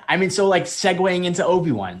 But yeah, I mean, so like segueing into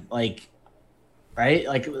Obi-Wan, like, right?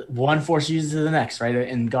 Like one force uses to the next, right?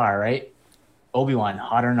 In Gar, right? Obi-Wan,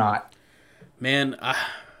 hot or not? Man,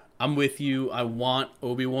 I'm with you. I want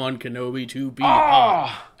Obi-Wan Kenobi to be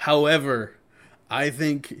hot. However, I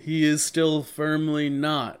think he is still firmly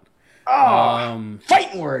not.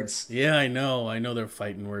 Fighting words. Yeah, I know they're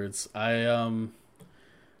fighting words. To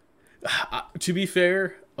be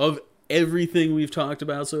fair, of everything we've talked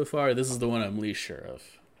about so far, this is the one I'm least sure of.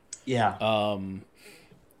 Yeah.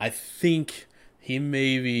 I think he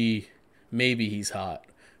maybe he's hot,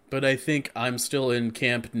 but I think I'm still in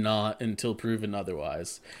camp not until proven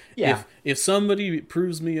otherwise. Yeah. If somebody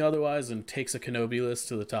proves me otherwise and takes a Kenobi list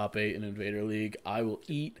to the top 8 in Invader League, I will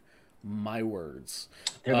eat my words.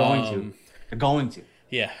 They're going to. They're going to.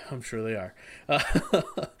 Yeah, I'm sure they are.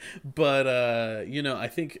 But I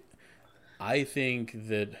think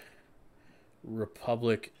that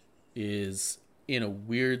Republic is in a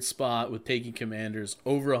weird spot with taking commanders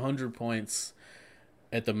over 100 points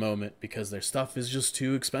at the moment because their stuff is just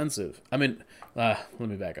too expensive. I mean, let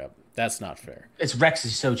me back up. That's not fair. Rex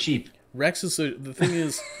is so cheap. The thing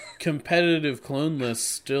is, competitive clone lists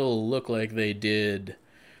still look like they did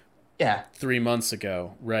 3 months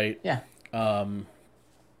ago, right? Yeah. And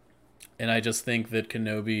I just think that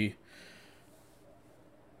Kenobi,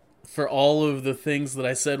 for all of the things that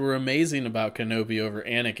I said were amazing about Kenobi over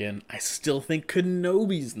Anakin, I still think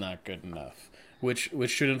Kenobi's not good enough, which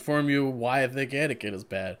should inform you why I think Anakin is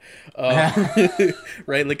bad.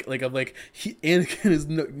 Right? Like I'm like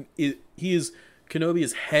Kenobi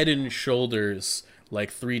is head and shoulders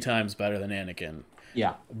like 3 times better than Anakin.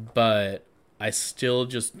 Yeah. But I still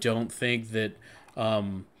just don't think that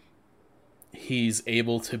he's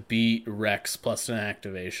able to beat Rex plus an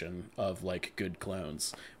activation of like good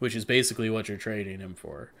clones, which is basically what you're trading him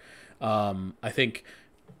for. I think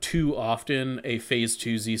too often a phase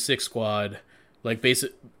 2 Z6 squad like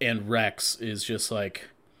basic and Rex is just like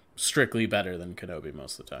strictly better than Kenobi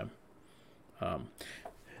most of the time. I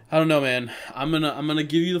don't know, man. I'm gonna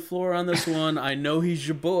give you the floor on this one. I know he's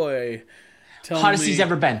your boy. Hottest he's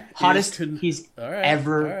ever been. Hottest he's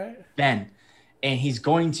ever been. And he's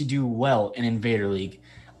going to do well in Invader League.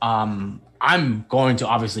 I'm going to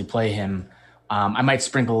obviously play him. I might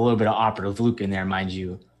sprinkle a little bit of Operative Luke in there, mind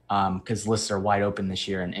you, because lists are wide open this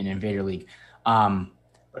year in Invader League.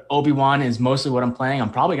 But Obi-Wan is mostly what I'm playing.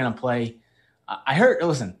 I'm probably going to play. I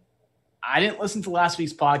didn't listen to last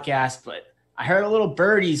week's podcast, but I heard a little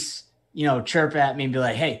birdies, chirp at me and be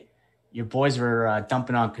like, hey, your boys were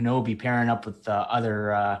dumping on Kenobi, pairing up with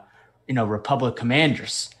other, Republic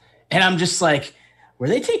commanders. And I'm just like, were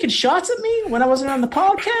they taking shots at me when I wasn't on the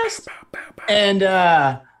podcast? And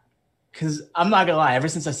because I'm not going to lie, ever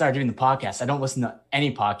since I started doing the podcast, I don't listen to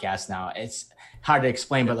any podcast now. It's hard to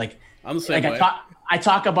explain, but I'm the same way. I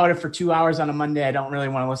talk about it for 2 hours on a Monday. I don't really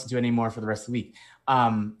want to listen to it anymore for the rest of the week.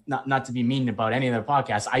 Not to be mean about any of their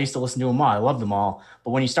podcasts. I used to listen to them all. I love them all.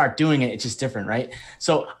 But when you start doing it, it's just different, right?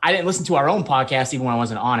 So I didn't listen to our own podcast even when I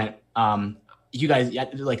wasn't on it. You guys,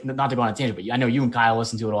 like, not to go on a tangent, but I know you and Kyle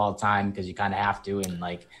listen to it all the time because you kind of have to. And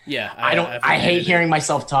like, yeah, I hate hearing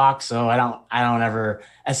myself talk. So I don't ever,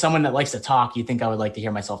 as someone that likes to talk, you think I would like to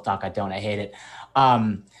hear myself talk. I don't. I hate it.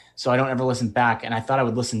 So I don't ever listen back. And I thought I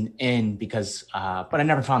would listen in because, but I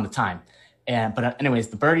never found the time. But anyways,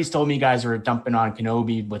 the birdies told me you guys were dumping on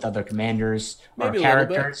Kenobi with other commanders or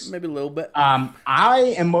characters. Maybe a little bit.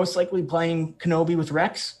 I am most likely playing Kenobi with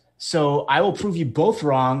Rex. So I will prove you both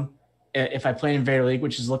wrong if I play in Invader League,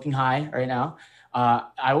 which is looking high right now.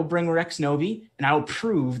 I will bring Rex Nobi, and I will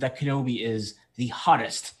prove that Kenobi is the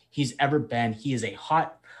hottest he's ever been. He is a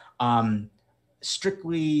hot,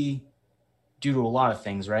 strictly due to a lot of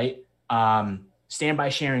things, right? Standby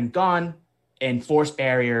sharing gone, and force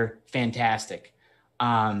barrier fantastic.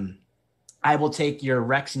 I will take your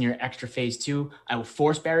Rex and your extra phase 2. I will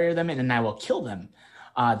force barrier them, and then I will kill them.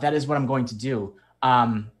 That is what I'm going to do.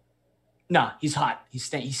 No, he's hot. He's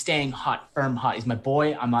staying hot, firm hot. He's my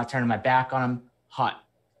boy. I'm not turning my back on him. Hot.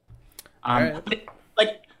 Right. But,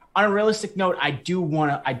 like, on a realistic note, I do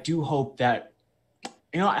hope that,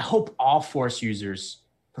 I hope all Force users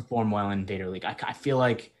perform well in Invader League. I feel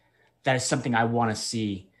like that is something I want to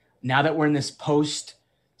see. Now that we're in this post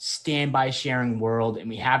standby sharing world and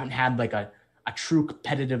we haven't had like a true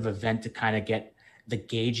competitive event to kind of get the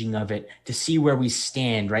gauging of it, to see where we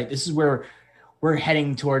stand, right? This is where we're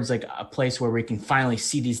heading towards like a place where we can finally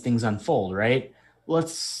see these things unfold, right?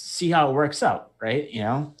 Let's see how it works out, right?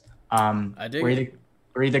 I dig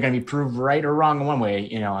we're either going to be proved right or wrong in one way,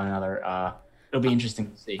 another. It'll be interesting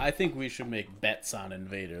to see. I think we should make bets on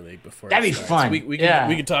Invader League before. That'd be fun. We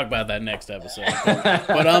can talk about that next episode.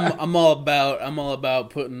 But I'm all about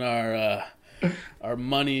putting our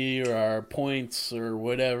money or our points or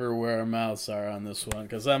whatever where our mouths are on this one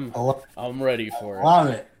because I'm ready for it. Love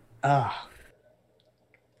it.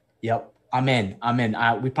 Yep, I'm in.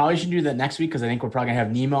 We probably should do that next week because I think we're probably gonna have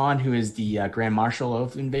Nima on, who is the Grand Marshal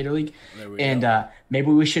of Invader League, and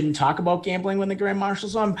maybe we shouldn't talk about gambling when the Grand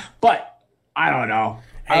Marshal's on. But I don't know.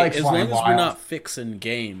 Hey, as long as we're not fixing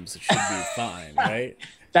games, it should be fine, right?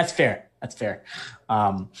 That's fair.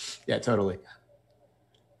 Yeah, totally.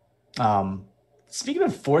 Speaking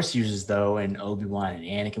of Force users, though, and Obi-Wan and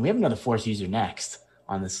Anakin, we have another Force user next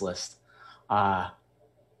on this list.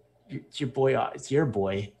 It's your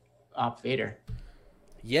boy, Op Vader.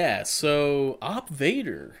 Yeah, so Op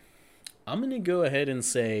Vader, I'm going to go ahead and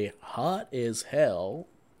say hot as hell.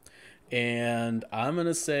 And I'm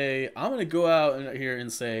going to go out here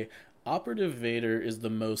and say Operative Vader is the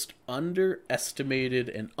most underestimated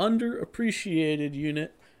and underappreciated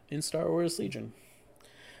unit in Star Wars Legion.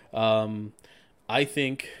 I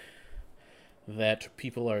think that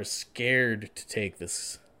people are scared to take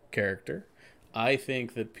this character. I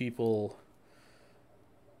think that people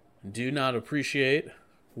do not appreciate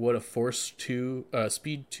what a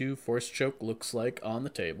Speed 2 Force Choke looks like on the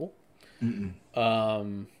table.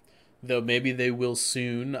 Though maybe they will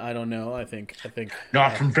soon. I don't know. I think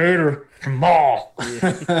not from Vader, from Maul.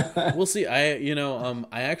 Yeah. We'll see. I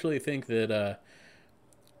actually think that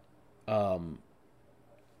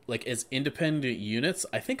like as independent units,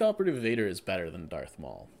 I think Operative Vader is better than Darth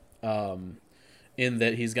Maul. In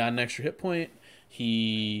that he's got an extra hit point.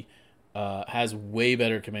 He has way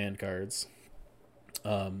better command cards.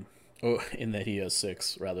 In that he has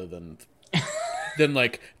 6 rather than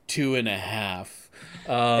like 2.5.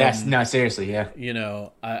 Yes, no, seriously, yeah.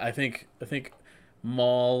 I think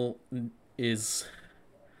Maul is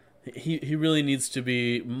he really needs to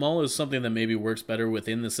be. Maul is something that maybe works better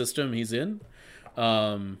within the system he's in.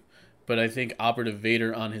 But I think Operative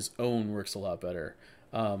Vader on his own works a lot better.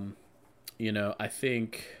 I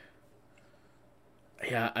think.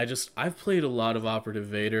 Yeah, I've played a lot of Operative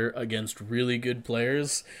Vader against really good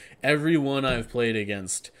players. Everyone I've played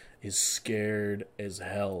against is scared as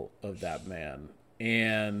hell of that man.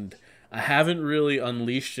 And I haven't really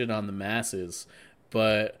unleashed it on the masses,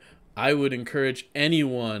 but I would encourage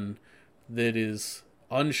anyone that is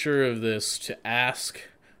unsure of this to ask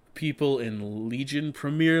people in Legion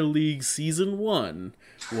Premier League Season 1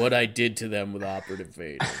 what I did to them with Operative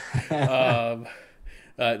Vader.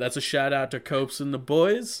 That's a shout out to Copes and the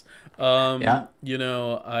boys. Yeah.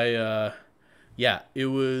 It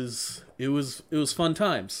was fun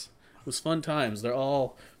times. It was fun times. They're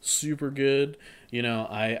all super good.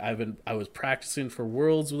 I was practicing for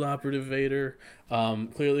Worlds with Operative Vader.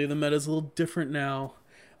 Clearly the meta's a little different now.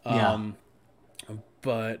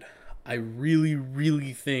 But I really,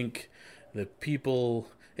 really think that people.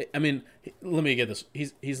 I mean, let me get this.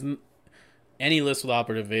 He's any list with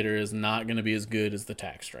Operative Vader is not going to be as good as the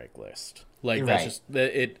Tac Strike list. Like, that's Right. just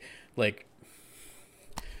it. Like,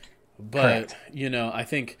 but Correct. I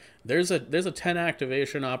think there's a 10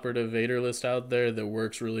 activation Operative Vader list out there that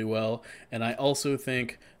works really well, and I also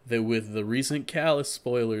think that with the recent Callus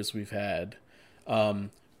spoilers we've had,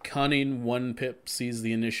 cunning 1-pip sees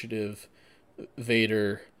the initiative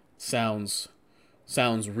Vader sounds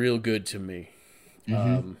real good to me.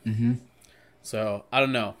 So I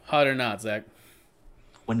don't know, hot or not, Zach.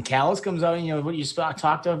 When Callus comes out, what you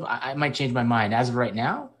talked of, I might change my mind. As of right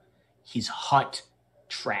now, he's hot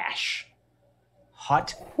trash.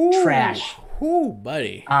 Hot trash. Whoo,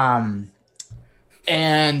 buddy. And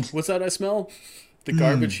What's that I smell? The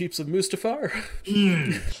garbage heaps of Mustafar.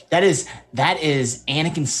 that is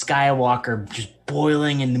Anakin Skywalker just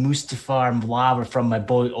boiling in the Mustafar lava from my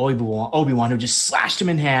boy Obi-Wan, who just slashed him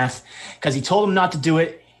in half because he told him not to do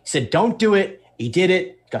it. He said, "Don't do it." He did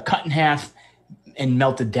it. Got cut in half and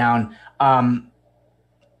melted down. I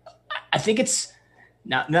think it's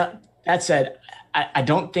now. That said, I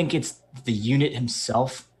don't think it's the unit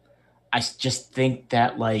himself. I just think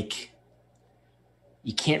that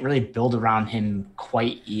you can't really build around him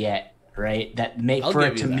quite yet, right? For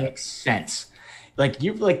it to make sense.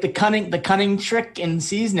 The cunning trick and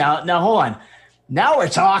sees now. Now hold on. Now we're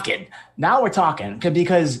talking.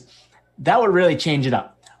 Because that would really change it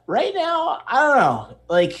up. Right now, I don't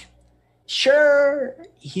know. Sure,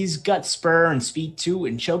 he's got spur and speed too,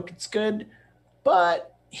 and choke. It's good,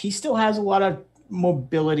 but he still has a lot of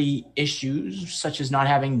mobility issues, such as not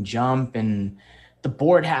having jump, and the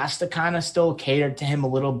board has to kind of still cater to him a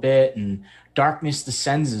little bit, and Darkness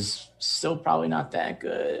Descends is still probably not that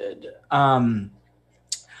good.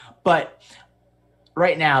 But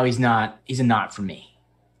right now he's not. He's a not for me.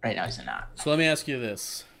 Right now he's a not. So let me ask you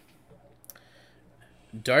this.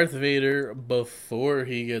 Darth Vader before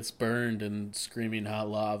he gets burned in screaming hot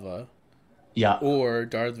lava, Yeah. or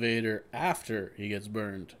Darth Vader after he gets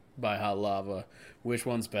burned by hot lava, which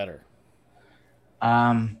one's better?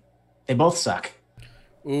 They both suck.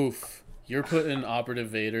 Oof. You're putting Operative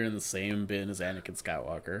Vader in the same bin as Anakin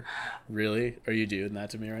Skywalker. Really? Are you doing that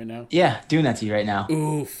to me right now? Yeah, doing that to you right now.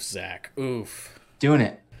 Oof, Zach. Oof. Doing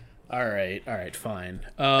it. All right, fine.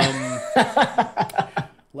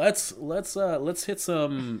 Let's hit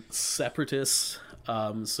some separatists.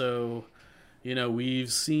 So,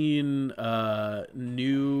 we've seen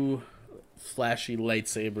new flashy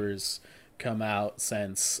lightsabers come out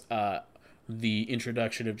since the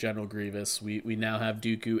introduction of General Grievous. We now have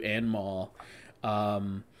Dooku and Maul.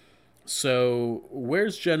 So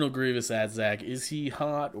where's General Grievous at, Zach? Is he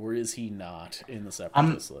hot or is he not in the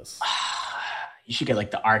separatist list? You should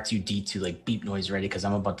get the R2D2 beep noise ready, because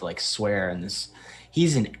I'm about to swear in this.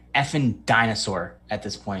 He's an effing dinosaur at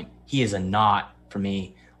this point. He is a not for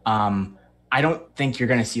me. I don't think you're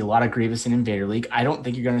going to see a lot of Grievous in Invader League. I don't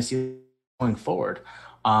think you're going to see it going forward.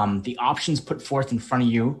 The options put forth in front of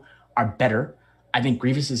you are better. I think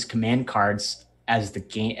Grievous's command cards, as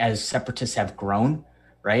separatists have grown,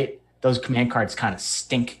 right? Those command cards kind of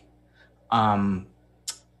stink. I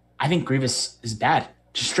think Grievous is bad,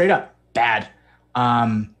 just straight up bad.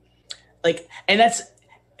 And that's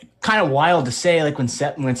kind of wild to say. When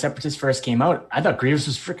Separatists first came out, I thought Grievous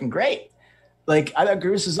was freaking great. I thought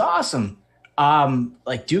Grievous was awesome.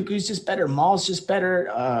 Dooku's just better. Maul's just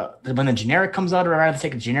better. When the generic comes out, I'd rather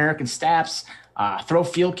take a generic and Staps. Throw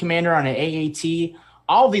Field Commander on an AAT.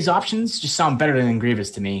 All of these options just sound better than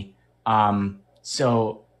Grievous to me.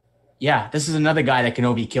 So, yeah, this is another guy that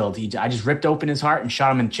can be killed. I just ripped open his heart and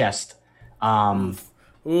shot him in the chest.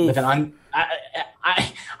 With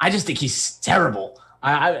I just think he's terrible.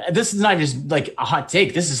 This is not just a hot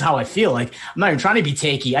take. This is how I feel. I'm not even trying to be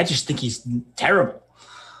takey. I just think he's terrible.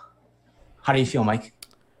 How do you feel, Mike?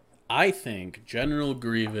 I think General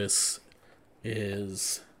Grievous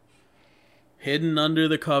is hidden under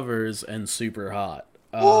the covers and super hot.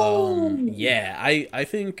 Yeah, I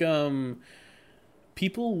think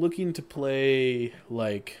people looking to play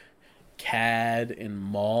CAD and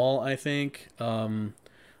Maul, I think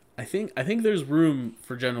there's room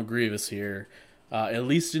for General Grievous here, at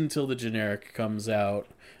least until the generic comes out.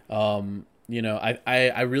 I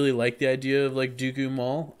really like the idea of Dooku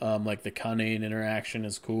Maul. The cunning interaction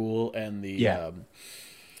is cool, and the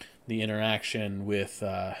interaction with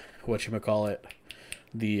whatchamacallit,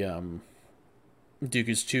 the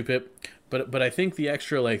Dooku's 2-pip. But I think the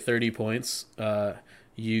extra 30 points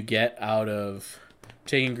you get out of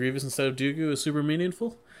taking Grievous instead of Dooku is super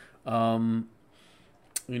meaningful. Kind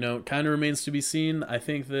of remains to be seen. I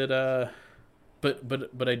think that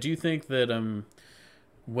but I do think that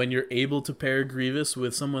when you're able to pair Grievous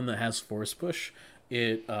with someone that has Force Push,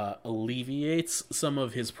 it alleviates some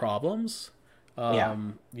of his problems.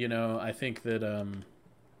 You know, I think that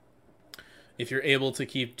if you're able to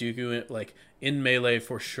keep Dooku like in melee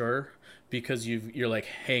for sure, because you're like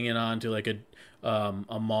hanging on to like a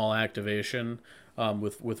maul activation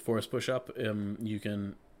with force push up, you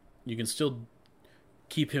can still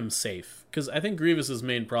keep him safe, because I think Grievous's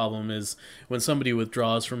main problem is when somebody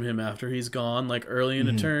withdraws from him after he's gone, like early in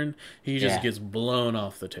a turn, he just gets blown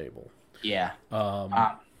off the table. Yeah.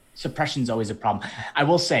 Suppression's always a problem. I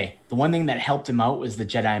will say the one thing that helped him out was the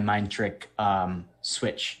Jedi mind trick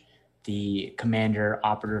switch. The commander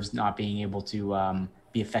operatives not being able to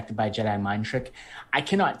be affected by Jedi mind trick. I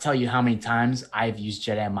cannot tell you how many times I've used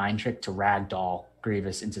Jedi mind trick to ragdoll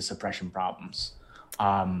Grievous into suppression problems.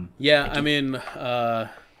 I mean, I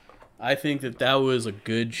think that was a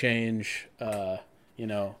good change. JMT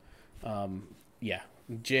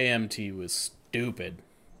was stupid.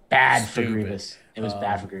 Bad for Grievous. It was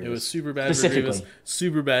bad for Grievous. It was super bad for Grievous.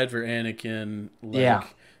 Super bad for Anakin.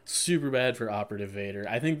 Super bad for Operative Vader.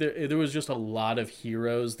 I think there was just a lot of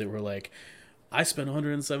heroes that were like, I spent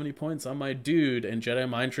 170 points on my dude, and Jedi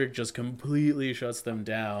Mind Trick just completely shuts them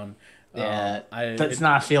down. That's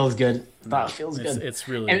not feels good. Feels good. It's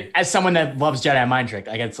really, and as someone that loves Jedi Mind Trick,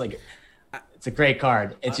 like it's a great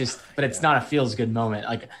card. It's just, but it's not a feels good moment.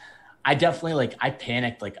 Like I definitely I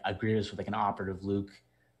panicked like a Grievous with like an operative Luke.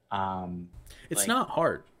 It's not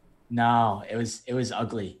hard. No, it was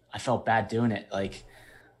ugly. I felt bad doing it. Like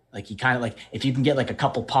you kind of like, if you can get like a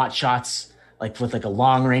couple pot shots, like with like a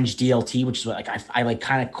long range DLT, which is what I like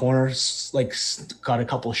kind of corners, like got a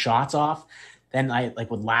couple shots off. Then I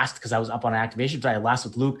like would last because I was up on activation. So I last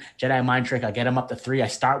with Luke, Jedi Mind Trick. I get him up to 3. I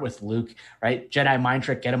start with Luke, right? Jedi Mind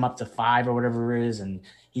Trick, get him up to 5 or whatever it is. And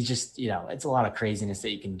he's just, it's a lot of craziness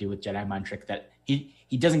that you can do with Jedi Mind Trick that he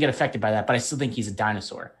doesn't get affected by that, but I still think he's a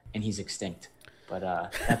dinosaur and he's extinct. But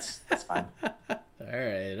that's fine. All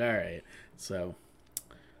right. So,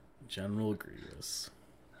 General Grievous.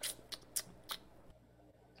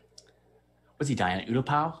 Was he dying at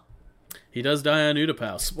Utapau? He does die on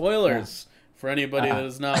Utapau. Spoilers for anybody that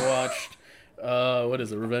has not watched. What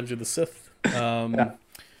is it? Revenge of the Sith.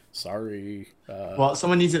 Sorry. Well,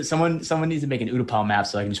 someone needs to make an Utapau map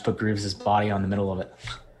so I can just put Grievous's body on the middle of it.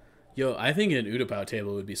 Yo, I think an Utapau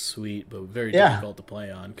table would be sweet, but very difficult to play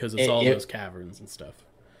on because it's all those caverns and stuff.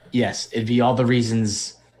 Yes, it'd be all the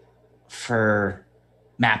reasons for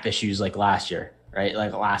map issues like last year, right?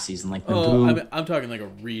 Like last season, like I'm talking like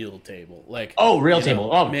a real table, like real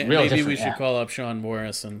table. Maybe we should call up Sean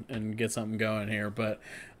Morris and get something going here. But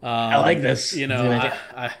I like this.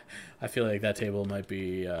 I feel like that table might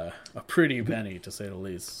be a pretty penny, to say the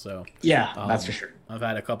least. So that's for sure. I've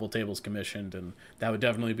had a couple tables commissioned, and that would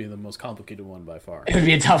definitely be the most complicated one by far. It would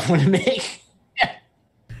be a tough one to make.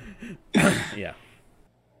 Yeah.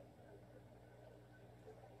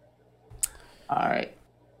 All right.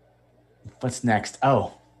 What's next?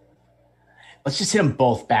 Oh, let's just hit them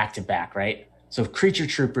both back to back, right? So Creature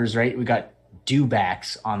Troopers, right? We got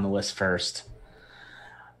dewbacks on the list first.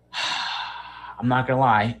 I'm not going to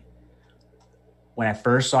lie. When I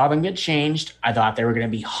first saw them get changed, I thought they were going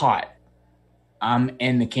to be hot. I'm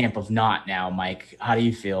in the camp of not now, Mike. How do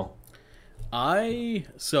you feel?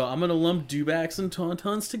 So I'm going to lump dewbacks and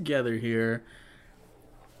tauntauns together here.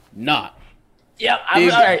 Not. Yeah,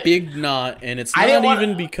 big not, and it's not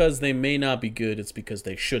even because they may not be good. It's because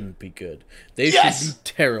they shouldn't be good. They should be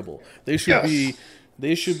terrible. They should be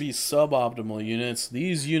suboptimal units.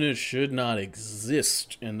 These units should not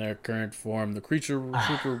exist in their current form. The Creature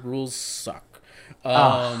Trooper rules suck.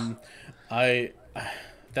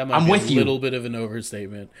 That might be a little bit of an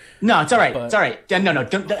overstatement. No, it's all right. It's all right. No.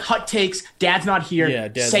 Don't, hot takes. Dad's not here. Yeah,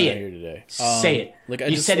 Dad's not here today. Say it.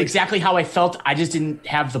 You said exactly how I felt. I just didn't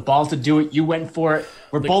have the balls to do it. You went for it.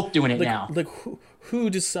 We're both doing it now. Like, who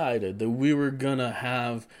decided that we were gonna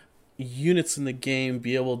have units in the game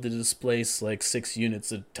be able to displace like 6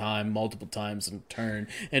 units at a time, multiple times in turn,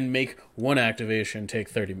 and make one activation take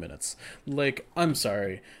 30 minutes? Like, I'm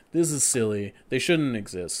sorry. This is silly. They shouldn't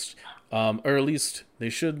exist. Or at least they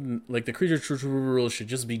shouldn't, like, the Creature Trooper rules should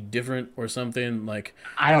just be different or something. Like,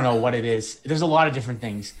 I don't know what it is. There's a lot of different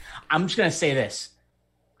things. I'm just going to say this.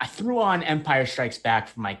 I threw on Empire Strikes Back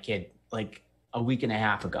for my kid like a week and a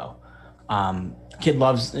half ago. Kid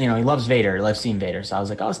loves, he loves Vader. He loves seeing Vader. So I was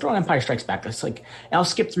like, let's throw on Empire Strikes Back. Let's and I'll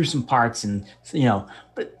skip through some parts and,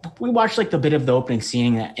 but we watched like the bit of the opening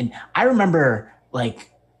scene. And I remember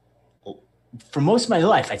like for most of my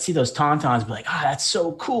life, I'd see those tauntauns and be like, that's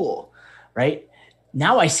so cool. Right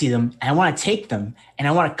now I see them and I want to take them and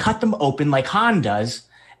I want to cut them open like Han does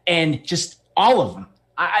and just all of them.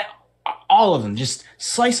 all of them. Just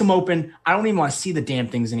slice them open. I don't even want to see the damn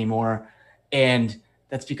things anymore. And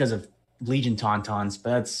that's because of Legion Tauntauns,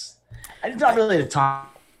 but it's not really the taunt.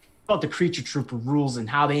 About the creature trooper rules and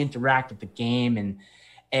how they interact with the game, and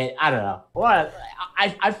I don't know. Well,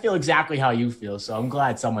 I feel exactly how you feel, so I'm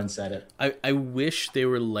glad someone said it. I wish they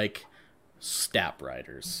were like stat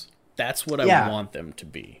riders. That's what I want them to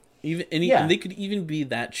be. And they could even be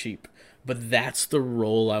that cheap. But that's the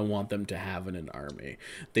role I want them to have in an army.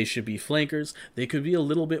 They should be flankers. They could be a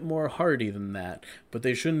little bit more hardy than that, but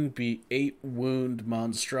they shouldn't be 8-wound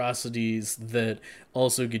monstrosities that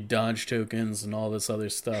also get dodge tokens and all this other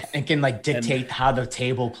stuff. And can like dictate how the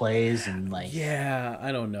table plays and like... Yeah,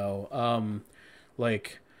 I don't know.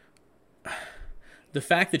 Like, the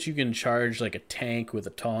fact that you can charge like a tank with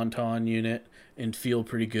a Tauntaun unit and feel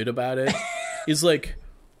pretty good about it is like...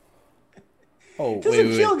 Oh, it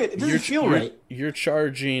doesn't feel good. It doesn't feel right. You're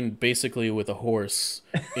charging basically with a horse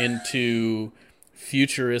into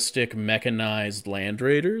futuristic mechanized land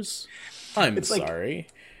raiders? I'm sorry.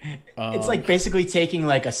 It's like basically taking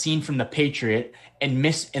like a scene from The Patriot and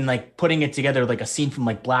like putting it together like a scene from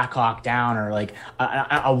like Black Hawk Down or like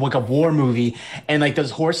a war movie, and like those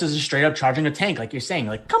horses are straight up charging a tank, like you're saying.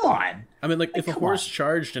 Like, come on. I mean, like if a horse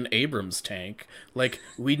charged an Abrams tank, like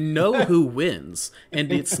we know who wins,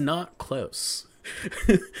 and it's not close.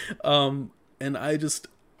 And I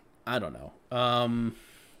don't know.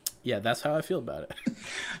 Yeah, that's how I feel about it.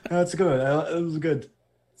 That's good. It was good.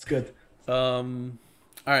 It's good. All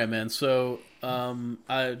right, man. So,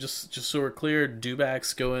 I just so we're clear,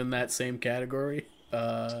 Dewbacks go in that same category.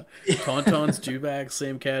 Tauntauns, Dewbacks,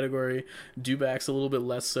 same category. Dewbacks a little bit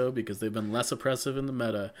less so because they've been less oppressive in the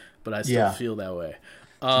meta, but I still feel that way.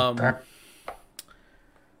 All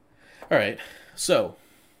right, so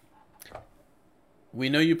we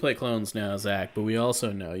know you play clones now, Zach, but we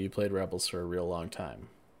also know you played Rebels for a real long time.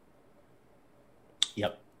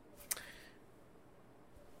 Yep.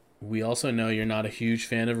 We also know you're not a huge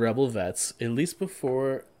fan of Rebel vets, at least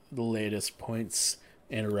before the latest points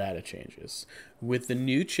and errata changes. With the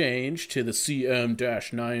new change to the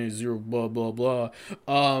CM-90 blah blah blah,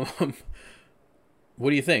 what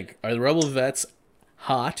do you think? Are the Rebel vets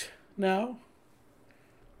hot now?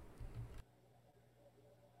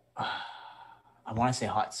 I want to say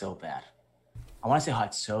hot so bad. I want to say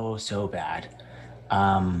hot so bad.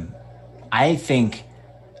 I think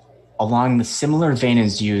along the similar vein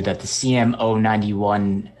as you that the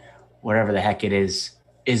CM-091, whatever the heck it is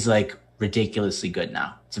like ridiculously good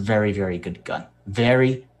now. It's a very, very good gun.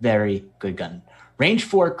 Very, very good gun. Range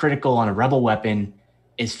 4 critical on a Rebel weapon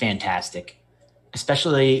is fantastic,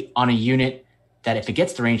 especially on a unit that if it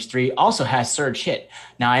gets to range 3 also has surge hit.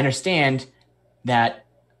 Now I understand that,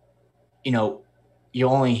 you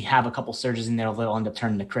only have a couple surges in there that'll end up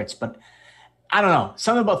turning to crits, but I don't know.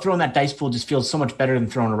 Something about throwing that dice pool just feels so much better than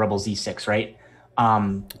throwing a Rebel Z6, right?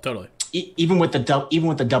 Totally. Even with the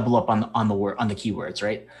double up on the keywords,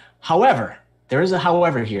 right? However, there is a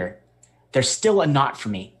however here. There's still a not for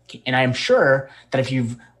me, and I am sure that if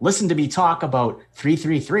you've listened to me talk about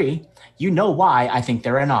 333, you know why I think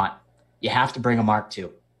they're a not. You have to bring a Mark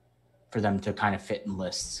II for them to kind of fit in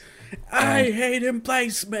lists. I hate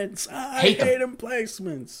emplacements. I hate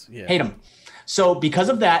emplacements. Yeah. Hate them. So because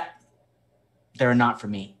of that, they're not for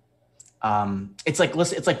me. It's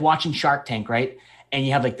like watching Shark Tank, right? And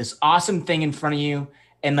you have like this awesome thing in front of you,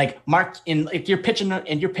 and like you're pitching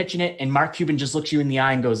it, and Mark Cuban just looks you in the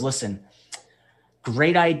eye and goes, "Listen,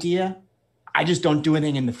 great idea. I just don't do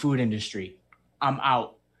anything in the food industry. I'm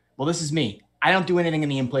out." Well, this is me. I don't do anything in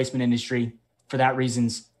the emplacement industry. For that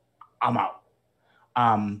reasons, I'm out.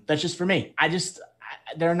 That's just for me.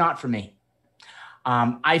 They're not for me.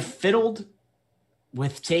 I fiddled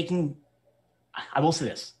with I will say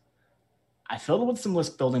this. I fiddled with some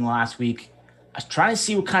list building last week. I was trying to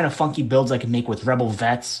see what kind of funky builds I could make with Rebel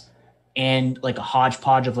vets and like a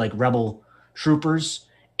hodgepodge of like Rebel troopers.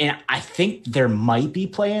 And I think there might be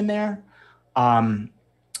play in there.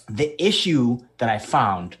 The issue that I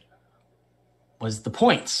found was the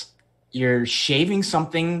points. You're shaving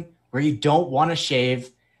something where you don't want to shave,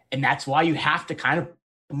 and that's why you have to kind of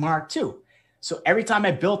Mark II. So every time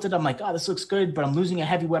I built it, I'm like, oh, this looks good, but I'm losing a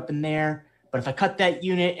heavy weapon there. But if I cut that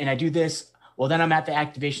unit and I do this, well, then I'm at the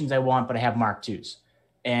activations I want, but I have Mark IIs.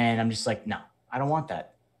 And I'm just like, no, I don't want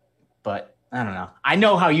that. But I don't know. I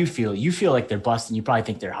know how you feel. You feel like they're busting. You probably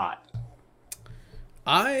think they're hot.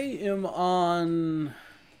 I am on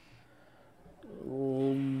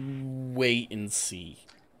wait and see.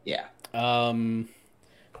 Yeah.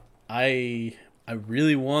 I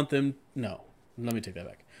really want them. No, let me take that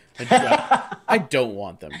back. I don't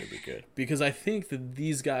want them to be good because I think that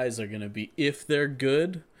these guys are going to be, if they're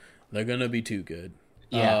good, They're gonna be too good.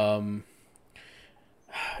 Yeah.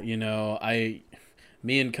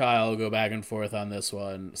 Me and Kyle go back and forth on this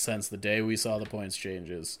one since the day we saw the points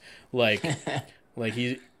changes. Like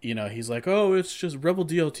he's like, oh, it's just Rebel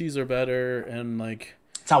DLTs are better, and like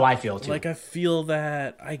That's how I feel too. like I feel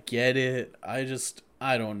that, I get it. I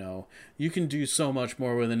don't know. You can do so much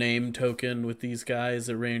more with a name token with these guys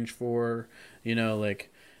at range 4. I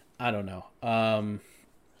don't know.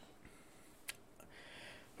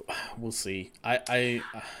 We'll see. I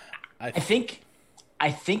think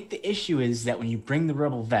the issue is that when you bring the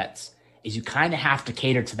Rebel vets, is you kind of have to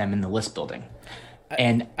cater to them in the list building.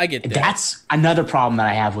 And I get that. That's another problem that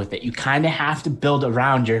I have with it. You kind of have to build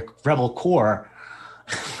around your Rebel core,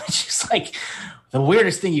 which is like the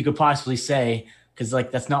weirdest thing you could possibly say, because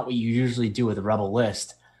like that's not what you usually do with a Rebel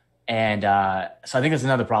list. And so I think that's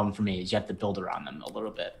another problem for me, is you have to build around them a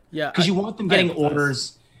little bit. Yeah, because you want them getting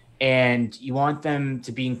orders, and you want them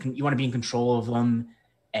to be you want to be in control of them.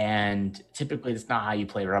 And typically that's not how you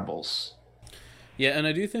play Rebels. Yeah, and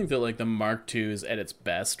I do think that like the Mark II is at its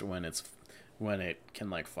best when it can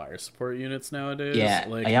like fire support units nowadays. Yeah,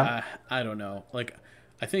 like I don't know. Like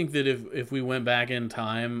I think that if we went back in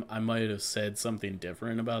time, I might have said something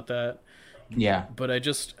different about that. Yeah, but I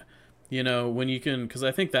just when you can, because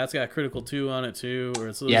I think that's got critical 2 on it too, or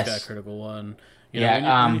it's got critical 1. If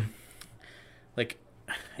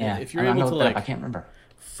you're able to like, I can't remember,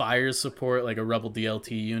 fire support like a Rebel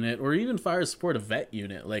DLT unit, or even fire support a vet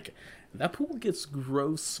unit, like that pool gets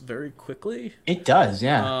gross very quickly. It does,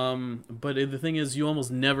 yeah. But the thing is, you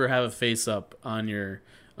almost never have a face up on your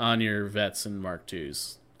vets and Mark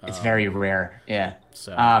IIs. It's very rare, yeah.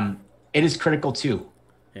 So it is critical too.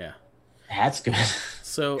 Yeah, that's good.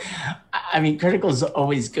 So I mean, critical is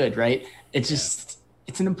always good, right? It's just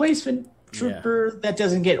it's an emplacement trooper that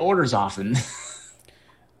doesn't get orders often.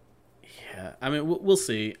 Yeah, I mean, we'll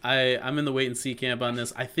see. I'm in the wait and see camp on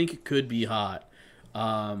this. I think it could be hot.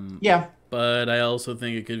 Yeah, but I also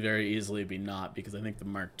think it could very easily be not, because I think the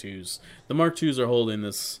Mark IIs are holding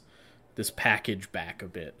this package back a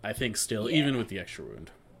bit. I think still, even with the extra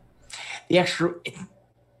wound. The extra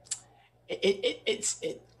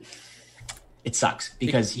it sucks,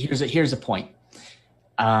 because here's a point.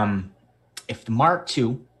 If the Mark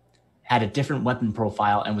II had a different weapon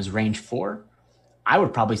profile and was range 4, I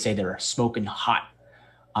would probably say they're smoking hot.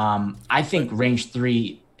 I think range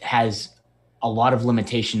 3 has a lot of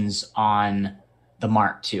limitations on the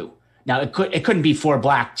Mark II. Now it couldn't be 4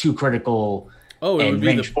 black, 2 critical. Oh, it would be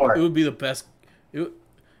range 4. It would be the best. It would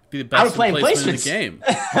be the best placement in the game.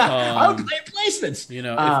 I would play placements.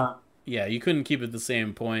 You couldn't keep it the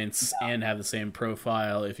same points and have the same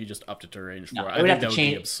profile if you just upped it to range 4. I think that would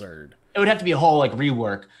be absurd. It would have to be a whole like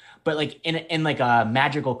rework. But like in like a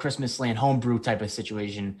magical Christmas land homebrew type of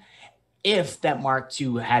situation, if that Mark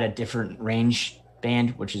II had a different range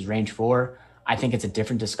band, which is range 4, I think it's a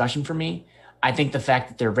different discussion for me. I think the fact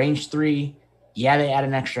that they're range 3, they add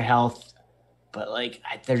an extra health, but like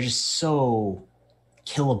they're just so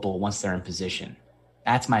killable once they're in position.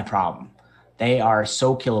 That's my problem. They are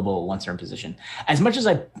so killable once they're in position. As much as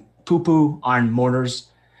I poo-poo on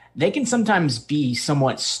mortars, they can sometimes be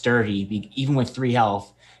somewhat sturdy, even with 3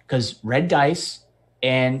 health, because red dice,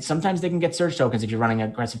 and sometimes they can get surge tokens if you're running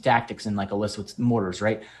aggressive tactics in like a list with mortars,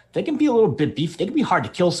 right? They can be a little bit beefy. They can be hard to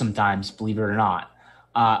kill sometimes, believe it or not.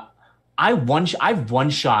 I've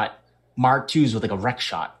one-shot Mark IIs with like a wreck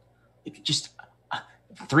shot. Just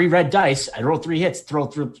 3 red dice, I roll 3 hits, throw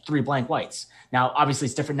through 3 blank whites. Now, obviously,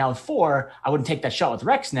 it's different now with 4. I wouldn't take that shot with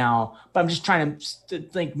Rex now, but I'm just trying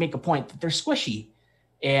to make a point that they're squishy.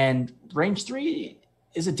 And range 3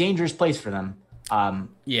 is a dangerous place for them. And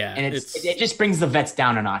it just brings the vets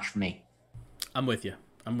down a notch for me. I'm with you.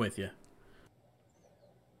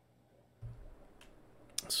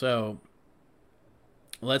 So,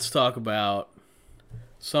 let's talk about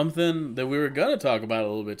something that we were going to talk about a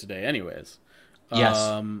little bit today anyways.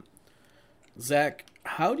 Yes. Zach,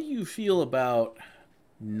 how do you feel about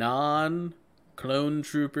non-clone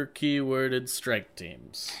trooper keyworded strike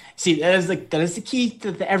teams? See, that is the key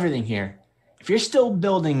to everything here. If you're still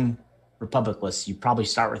building Republic lists, you probably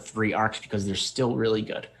start with 3 arcs because they're still really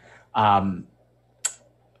good. But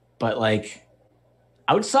like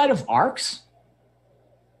outside of arcs,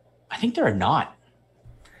 I think there are not.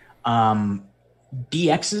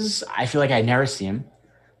 BXs, I feel like I never see them.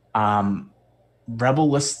 Rebel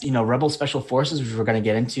lists, Rebel Special Forces, which we're going to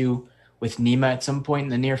get into with Nima at some point in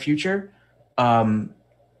the near future,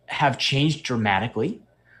 have changed dramatically.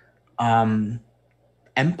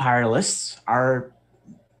 Empire lists are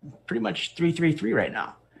pretty much 3-3-3 right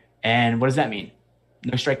now. And what does that mean?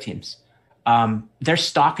 No strike teams. Their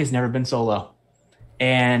stock has never been so low.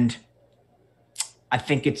 And I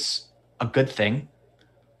think it's a good thing.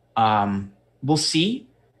 We'll see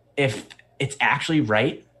if it's actually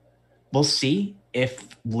right. We'll see if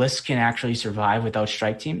lists can actually survive without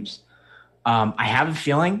strike teams. I have a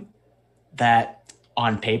feeling that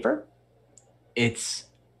on paper, it's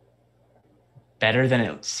better than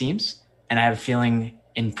it seems. And I have a feeling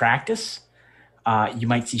in practice, you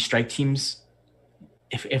might see strike teams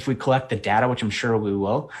if we collect the data, which I'm sure we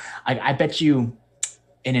will. I bet you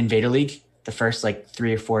in Invader League, the first like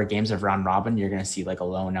 3 or 4 games of round robin, you're going to see like a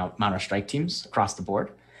low amount of strike teams across the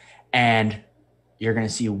board. And you're going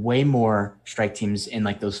to see way more strike teams in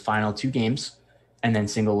like those final 2 games and then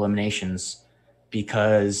single eliminations,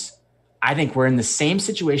 because I think we're in the same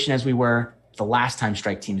situation as we were the last time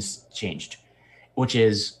strike teams changed, which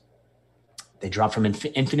is they dropped from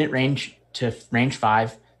infinite range to range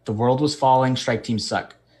 5. The world was falling. Strike teams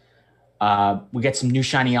suck. We get some new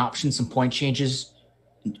shiny options, some point changes.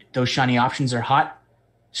 Those shiny options are hot.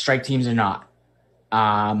 Strike teams are not.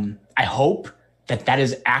 I hope that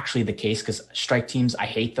is actually the case, because strike teams, I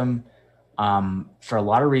hate them for a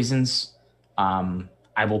lot of reasons.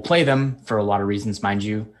 I will play them for a lot of reasons, mind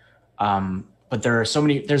you. But there are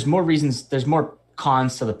there's more reasons, there's more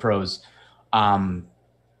cons to the pros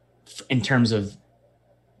in terms of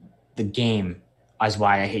the game as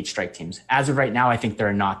why I hate strike teams. As of right now, I think there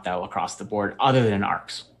are not, though, across the board, other than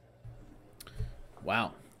arcs.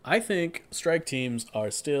 Wow. I think strike teams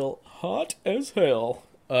are still hot as hell.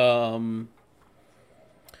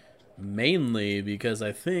 Mainly because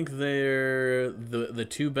I think they're the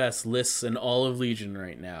 2 best lists in all of Legion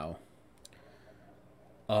right now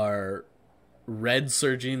are red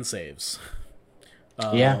surging saves.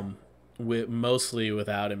 Mostly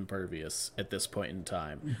without impervious at this point in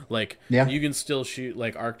time. Like, you can still shoot,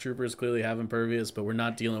 like, arc troopers clearly have impervious, but we're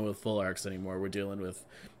not dealing with full arcs anymore. We're dealing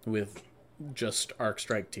with just arc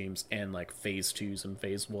strike teams and like phase 2s and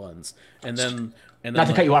phase 1s. And then not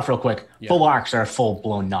to cut you off real quick. Yeah. Full arcs are a full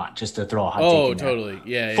blown knot, just to throw a hot take in there. Totally.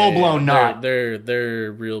 Yeah. Full blown knot.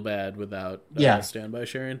 They're real bad without standby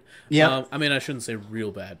sharing. Yeah. I mean, I shouldn't say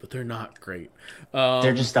real bad, but they're not great.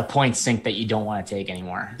 They're just a point sink that you don't want to take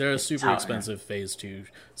anymore. They're a super expensive phase 2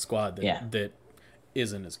 squad that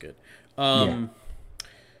isn't as good. I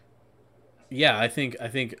think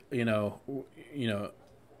Imperial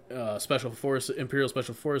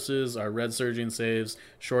Special Forces are red surging saves,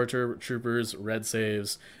 short troopers, red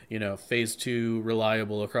saves, phase 2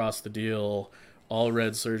 reliable across the deal, all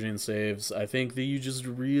red surging saves. I think that you just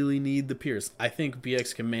really need the Pierce. I think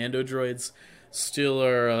BX Commando droids still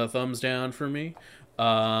are a thumbs down for me.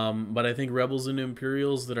 But I think Rebels and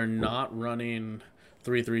Imperials that are not running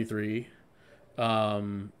 333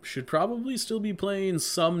 should probably still be playing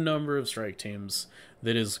some number of strike teams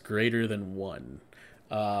that is greater than 1.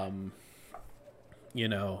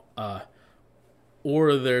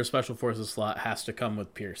 Or their Special Forces slot has to come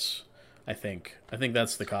with Pierce. I think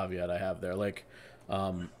that's the caveat I have there. Like, I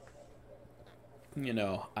don't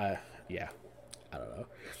know.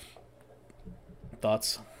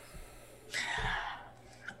 Thoughts?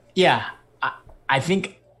 Yeah, I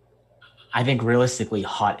think realistically,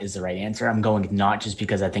 hot is the right answer. I'm going not just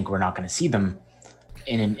because I think we're not going to see them,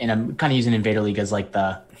 and I'm kind of using Invader League as like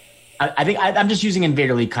the. I think I'm just using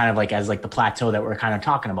Invader League kind of like as like the plateau that we're kind of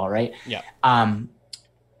talking about, right? Yeah.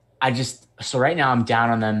 So right now I'm down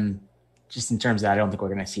on them, just in terms of I don't think we're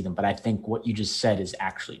going to see them, but I think what you just said is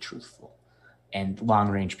actually truthful, and long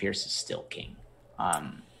range Pierce is still king.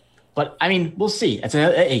 But I mean, we'll see. It's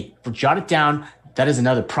jot it down. That is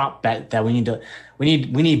another prop bet that we need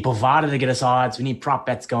Bovada to get us odds. We need prop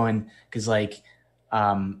bets going, because like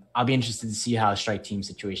I'll be interested to see how a strike team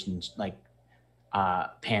situation like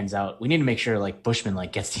pans out. We need to make sure like Bushman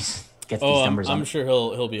like gets these numbers. I'm sure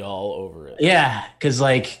he'll be all over it. Yeah, because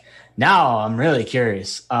like now I'm really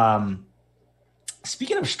curious.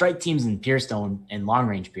 Speaking of strike teams and Pierce Stone and long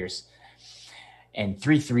range Pierce and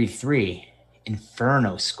 333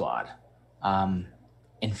 Inferno squad.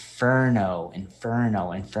 Inferno.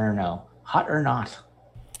 Hot or not?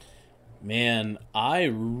 Man, I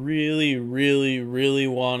really, really, really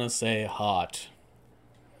want to say hot.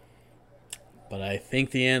 But I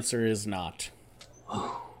think the answer is not.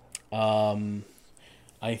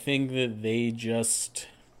 I think that they just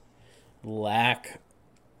lack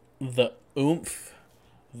the oomph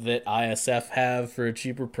that ISF have for a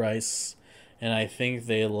cheaper price. And I think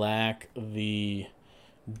they lack the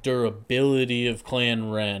durability of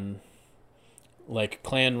Clan Ren. Like,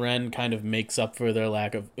 Clan Ren kind of makes up for their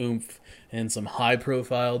lack of oomph and some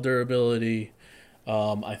high-profile durability.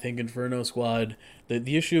 I think Inferno Squad...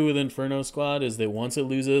 The issue with Inferno Squad is that once it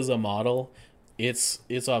loses a model, its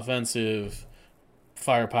offensive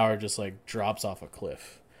firepower just like drops off a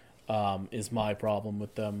cliff. Is my problem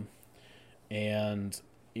with them, and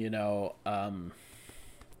I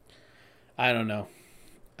don't know.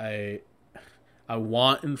 I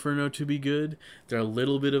want Inferno to be good. They're a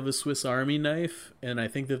little bit of a Swiss Army knife, and I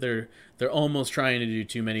think that they're almost trying to do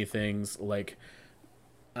too many things. Like,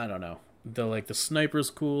 I don't know. The sniper's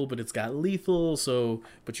cool, but it's got lethal.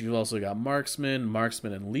 But you've also got marksman.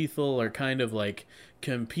 Marksman and lethal are kind of like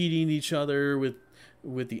competing each other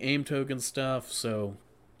with the aim token stuff. So,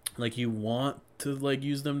 like, you want to like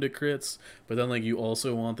use them to crits, but then like you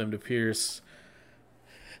also want them to pierce.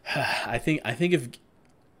 I think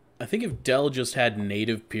if Dell just had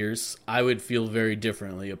native pierce, I would feel very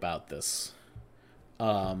differently about this.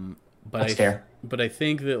 That's fair. But I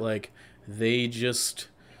think that like they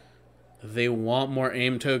want more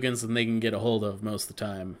aim tokens than they can get a hold of most of the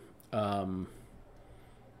time.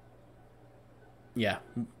 Yeah.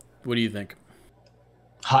 What do you think?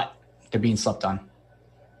 Hot. They're being slept on.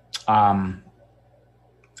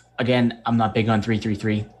 Again, I'm not big on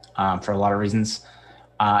 333 for a lot of reasons.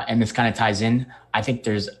 And this kind of ties in. I think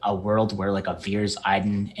there's a world where like a Veers,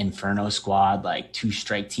 Iden, Inferno squad, like 2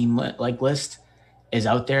 strike team list is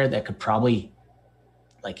out there that could probably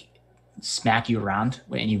like smack you around,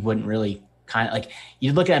 and you wouldn't really kind of like,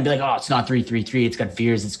 you'd look at it and be like, oh, it's not 333. It's got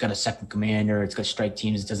Veers. It's got a second commander. It's got strike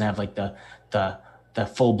teams. It doesn't have like the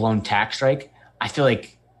full blown tack strike. I feel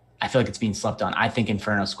like it's being slept on. I think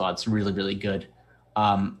Inferno squad's really, really good.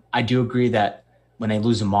 I do agree that when they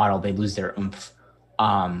lose a model, they lose their oomph.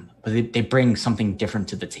 But they bring something different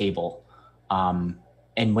to the table. And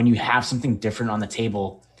when you have something different on the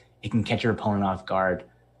table, it can catch your opponent off guard.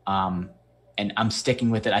 And I'm sticking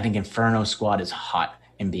with it. I think Inferno squad is hot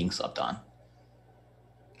and being slept on.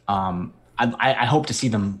 I hope to see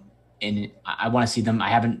them I want to see them. I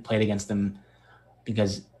haven't played against them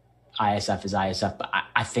because ISF is ISF, but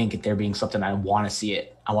I think if they're being slept on, I want to see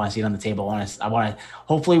it. I want to see it on the table. I want to,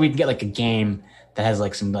 hopefully we can get like a game that has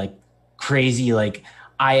like some like crazy like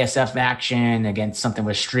ISF action against something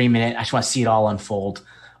with stream in it. I just want to see it all unfold.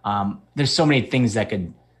 There's so many things that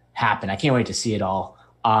could happen. I can't wait to see it all.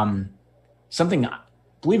 Something,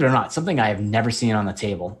 believe it or not, something I have never seen on the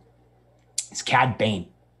table is Cad Bane.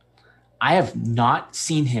 I have not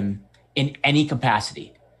seen him in any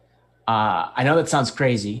capacity. I know that sounds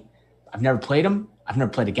crazy. I've never played him. I've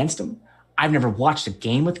never played against him. I've never watched a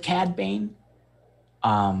game with Cad Bane.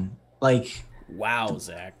 Wow,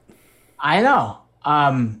 Zach. I know.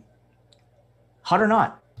 Hot or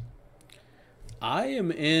not? I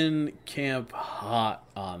am in camp hot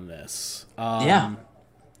on this. Yeah.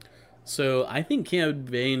 So I think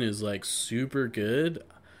Cad Bane is like super good.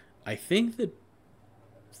 I think that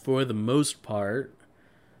for the most part,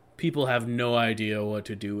 people have no idea what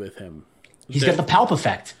to do with him. He's got the Palp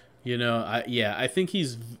effect. You know, I think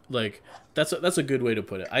he's like that's a good way to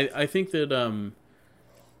put it. I think that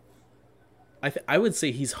I would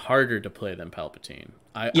say he's harder to play than Palpatine.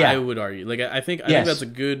 I would argue. Like I think that's a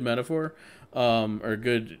good metaphor, or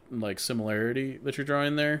good like similarity that you're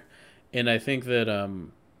drawing there. And I think that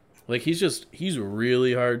like he's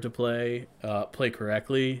really hard to play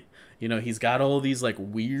correctly. You know, he's got all these like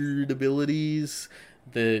weird abilities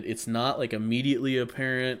that it's not like immediately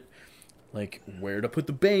apparent like where to put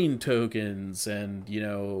the Bane tokens, and you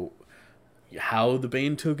know how the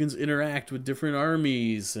Bane tokens interact with different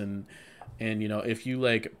armies, and you know, if you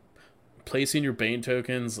like placing your Bane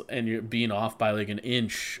tokens and you're being off by like an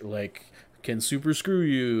inch, like can super screw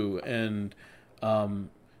you. And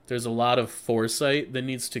there's a lot of foresight that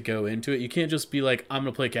needs to go into it. You can't just be like, I'm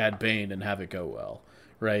gonna play Cad Bane and have it go well,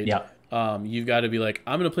 right? Yeah. You've got to be like,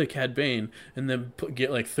 I'm going to play Cad Bane and then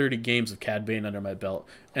get like 30 games of Cad Bane under my belt.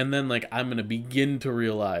 And then like, I'm going to begin to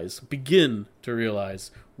realize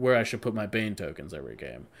where I should put my Bane tokens every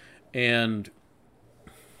game. And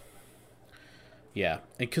yeah,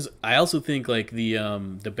 because I also think like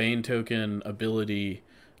the Bane token ability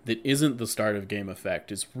that isn't the start of game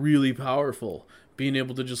effect is really powerful. Being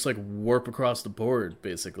able to just like warp across the board,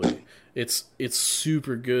 basically. It's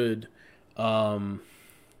super good.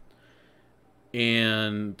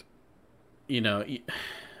 And you know,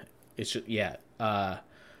 it's just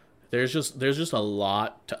there's just a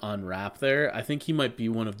lot to unwrap there. I think he might be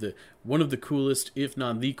one of the coolest, if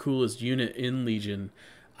not the coolest unit in Legion.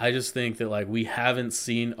 I just think that like we haven't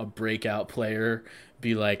seen a breakout player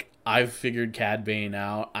be like, I've figured Cad Bane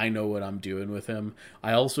out. I know what I'm doing with him.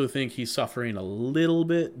 I also think he's suffering a little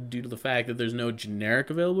bit due to the fact that there's no generic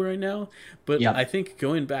available right now. But I think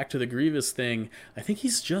going back to the Grievous thing, I think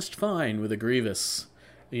he's just fine with a Grievous.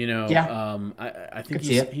 You know, I think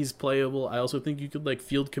he's playable. I also think you could like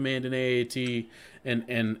field command an AAT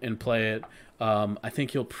and play it. I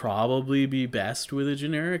think he'll probably be best with a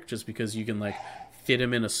generic, just because you can like fit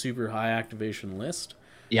him in a super high activation list.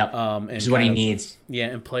 Yep. And Which is what he needs. Yeah,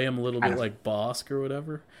 and play him a little bit like Bosk or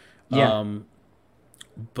whatever. Yeah.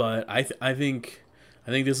 But I think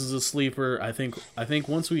this is a sleeper. I think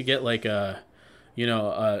once we get like a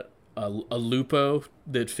Lupo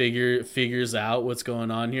that figures out what's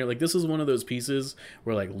going on here. Like, this is one of those pieces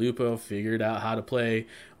where like Lupo figured out how to play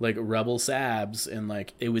like Rebel Sabs, and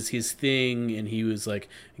like it was his thing, and he was like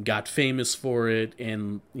got famous for it,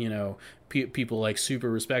 and people like super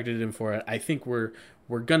respected him for it. I think we're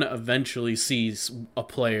gonna eventually see a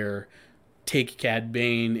player take Cad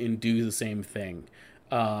Bane and do the same thing.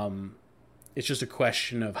 It's just a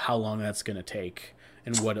question of how long that's gonna take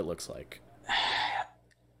and what it looks like.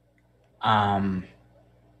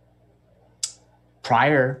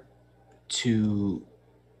 Prior to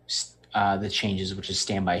the changes, which is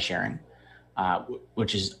standby sharing,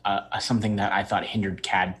 which is something that I thought hindered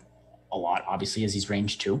Cad a lot, obviously, as he's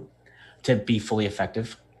range 2, to be fully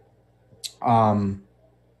effective. On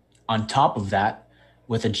top of that,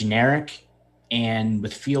 with a generic and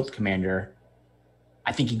with field commander,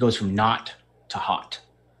 I think he goes from not to hot.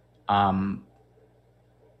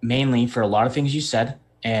 Mainly for a lot of things you said,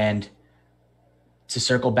 and to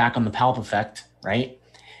circle back on the Palp effect, right?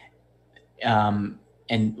 And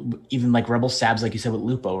even like Rebel Sabs, like you said with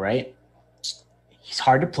Lupo, right? He's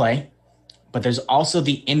hard to play, but there's also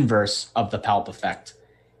the inverse of the Palp effect.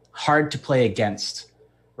 Hard to play against,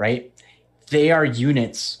 right? They are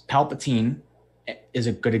units. Palpatine is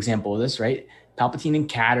a good example of this, right? Palpatine and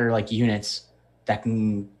Cad are like units that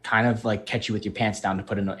can kind of like catch you with your pants down, to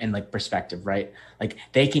put in like perspective, right? Like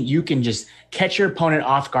you can just catch your opponent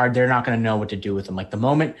off guard. They're not going to know what to do with them. Like the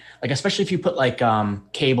moment, like especially if you put like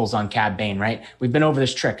cables on Cad Bane, right? We've been over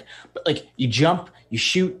this trick, but like you jump, you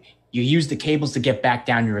shoot, you use the cables to get back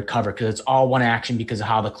down, you recover, because it's all one action because of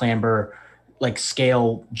how the clamber, like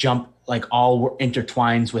scale, jump, like all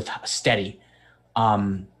intertwines with steady.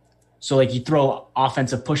 So like you throw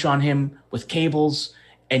offensive push on him with cables,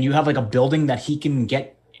 and you have like a building that he can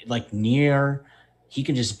get like near. He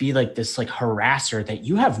can just be like this like harasser that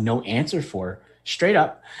you have no answer for, straight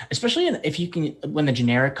up. Especially if you can, when the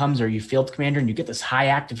generic comes or you field commander and you get this high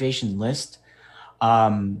activation list.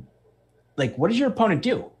 Like what does your opponent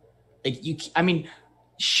do? Like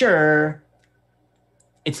sure,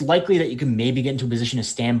 it's likely that you can maybe get into a position of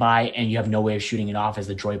standby and you have no way of shooting it off as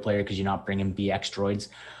the droid player because you're not bringing BX droids,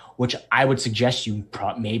 which I would suggest you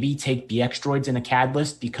maybe take BX droids in a CAD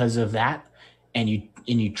list because of that, and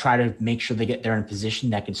you try to make sure they get there in a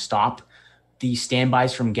position that can stop the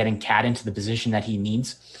standbys from getting CAD into the position that he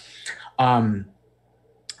needs.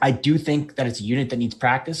 I do think that it's a unit that needs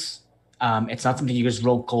practice. It's not something you just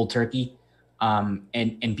roll cold turkey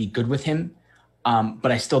and be good with him.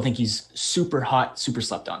 But I still think he's super hot, super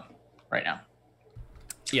slept on right now.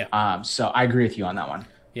 Yeah. So I agree with you on that one.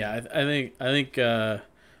 Yeah, I think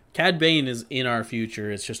Cad Bane is in our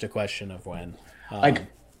future. It's just a question of when.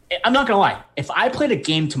 I'm not gonna lie. If I played a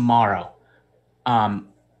game tomorrow,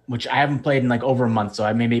 which I haven't played in like over a month,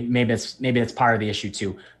 so maybe that's part of the issue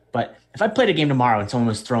too. But if I played a game tomorrow and someone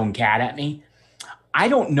was throwing Cad at me, I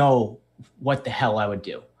don't know what the hell I would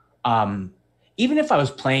do. Even if I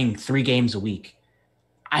was playing 3 games a week,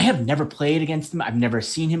 I have never played against him. I've never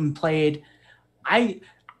seen him played. I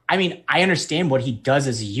mean, I understand what he does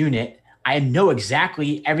as a unit. I know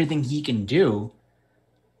exactly everything he can do,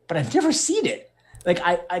 but I've never seen it.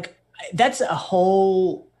 That's a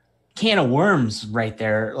whole can of worms right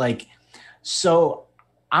there. Like, so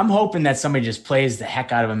I'm hoping that somebody just plays the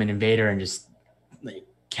heck out of him in Invader and just like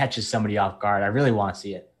catches somebody off guard. I really want to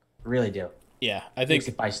see it. I really do. Yeah, I think takes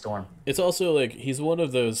it by storm. It's also like he's one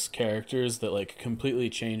of those characters that like completely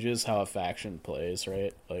changes how a faction plays,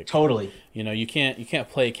 right? Like totally. You can't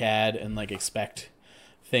play CAD and like expect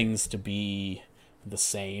things to be the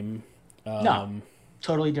same. No,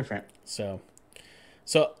 totally different. So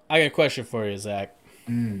I got a question for you, Zach.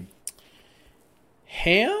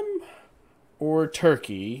 Ham or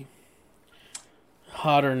turkey,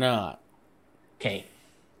 hot or not? Okay.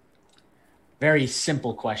 Very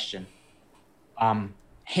simple question.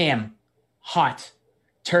 Ham, hot.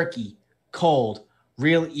 Turkey, cold.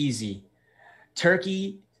 Real easy.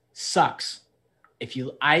 Turkey sucks.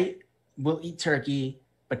 I will eat turkey,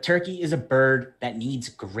 but turkey is a bird that needs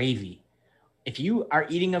gravy. If you are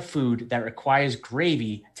eating a food that requires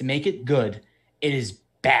gravy to make it good, it is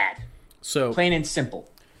bad. So plain and simple.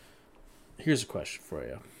 Here's a question for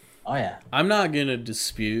you. Oh yeah. I'm not gonna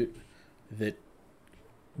dispute that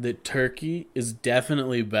turkey is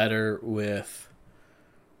definitely better with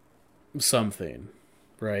something,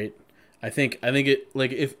 right? I think it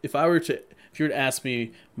like if I were to if you were to ask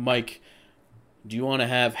me, Mike, do you want to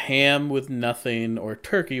have ham with nothing or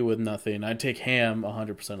turkey with nothing? I'd take ham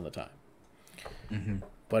 100% of the time. Mm-hmm.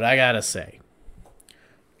 But I gotta say,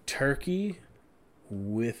 turkey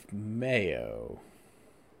with mayo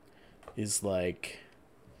is like,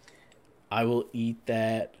 I will eat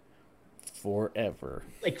that forever.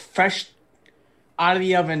 Like fresh out of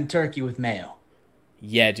the oven turkey with mayo.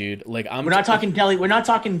 Yeah, dude. Like We're not talking deli. We're not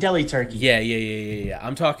talking deli turkey. Yeah.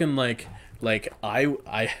 I'm talking like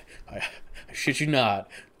I shit you not.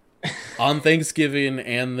 On Thanksgiving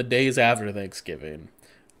and the days after Thanksgiving,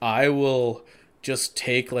 I will just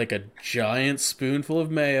take like a giant spoonful of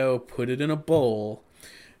mayo, put it in a bowl,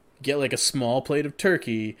 get like a small plate of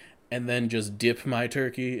turkey, and then just dip my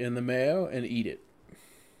turkey in the mayo and eat it.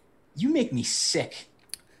 You make me sick.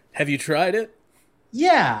 Have you tried it?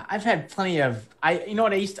 Yeah, I've had plenty of. You know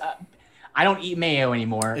what I used to. I don't eat mayo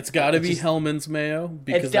anymore. It's got to be Hellman's mayo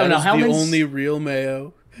because no, that is Hellmann's, the only real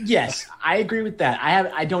mayo. Yes, I agree with that.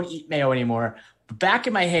 I don't eat mayo anymore. But back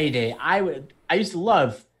in my heyday, I used to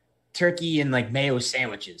love turkey and like mayo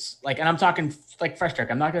sandwiches. Like, and I'm talking like fresh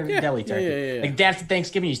turkey. I'm not going to deli turkey. Yeah. Like after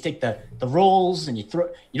Thanksgiving, you just take the rolls and you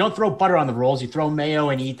don't throw butter on the rolls. You throw mayo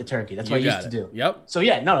and you eat the turkey. That's what I used to do. Yep. So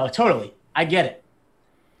yeah, no, totally. I get it.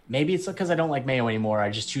 Maybe it's because I don't like mayo anymore. I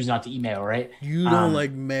just choose not to eat mayo, right? You don't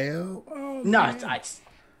like mayo? Oh,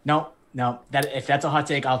 no, no. That if that's a hot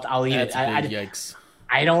take, I'll eat it. Yikes.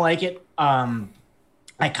 I don't like it.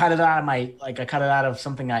 I cut it out of I cut it out of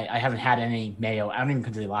something I haven't had any mayo. I don't even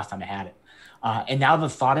consider the last time I had it. And now the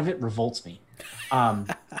thought of it revolts me.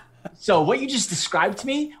 So what you just described to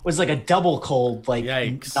me was like a double cold, like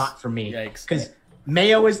Yikes. Not for me. Yikes. Because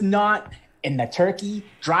mayo is not in the turkey,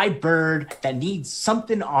 dry bird that needs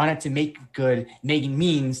something on it to make it good, making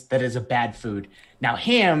means that is a bad food. Now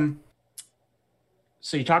ham.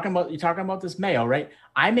 So you're talking about this mayo, right?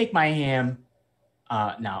 I make my ham.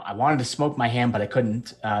 Now I wanted to smoke my ham, but I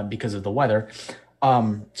couldn't because of the weather.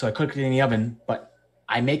 So I cooked it in the oven, but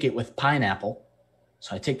I make it with pineapple.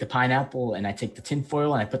 So I take the pineapple and I take the tin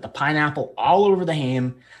foil and I put the pineapple all over the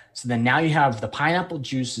ham. So then now you have the pineapple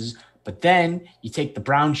juices, but then you take the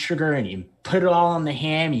brown sugar and you put it all on the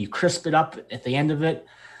ham and you crisp it up at the end of it.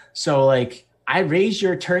 So like I raise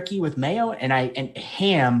your turkey with mayo and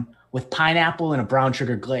ham with pineapple and a brown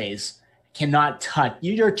sugar glaze. Cannot touch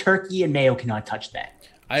your turkey and mayo. Cannot touch that.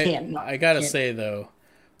 I gotta say though,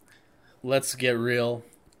 let's get real.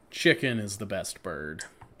 Chicken is the best bird.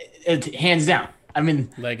 Hands down. I mean,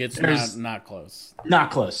 like it's not close.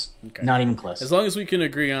 Not close. Okay. Not even close. As long as we can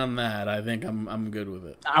agree on that, I think I'm good with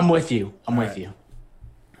it. I'm with you. I'm with you.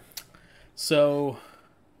 So,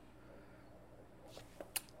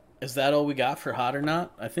 is that all we got for Hot or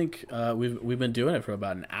Not? I think we've been doing it for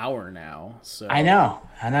about an hour now. So I know.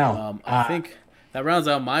 I think that rounds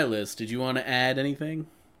out my list. Did you want to add anything?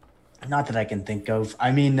 Not that I can think of.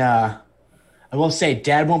 I mean, I will say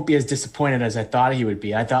Dad won't be as disappointed as I thought he would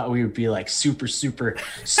be. I thought we would be like super, super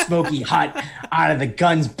smoky hot, out of the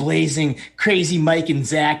guns blazing, crazy Mike and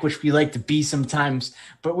Zach, which we like to be sometimes.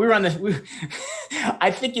 But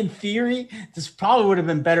I think in theory, this probably would have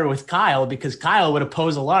been better with Kyle because Kyle would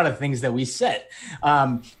oppose a lot of things that we said.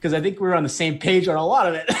 Because I think we were on the same page on a lot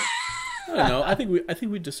of it. I don't know. I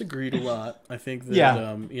think we disagreed a lot. I think that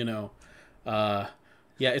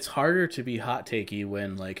yeah, it's harder to be hot takey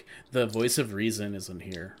when like the voice of reason isn't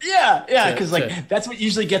here. Yeah, because that's what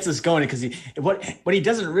usually gets us going. Because what he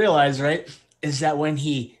doesn't realize, right, is that when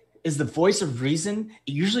he is the voice of reason,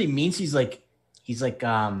 it usually means he's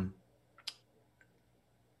kind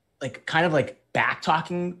of like back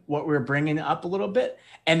talking what we're bringing up a little bit.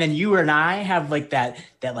 And then you and I have like that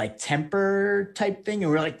like temper type thing.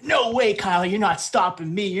 And we're like, no way, Kyle, you're not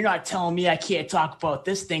stopping me. You're not telling me I can't talk about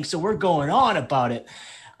this thing. So we're going on about it.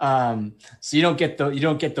 So you don't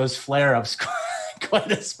get those flare ups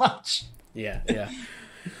quite as much. Yeah.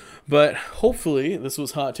 But hopefully this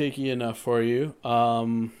was hot takey enough for you. I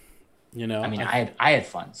mean, I had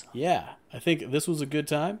fun. So. Yeah. I think this was a good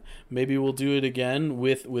time. Maybe we'll do it again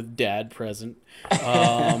with Dad present.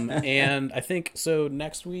 And I think so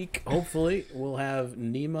next week, hopefully, we'll have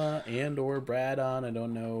Nima and or Brad on. I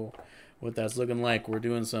don't know what that's looking like. We're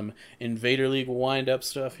doing some Invader League wind-up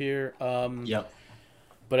stuff here. Yep.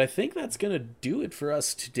 But I think that's going to do it for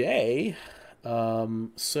us today.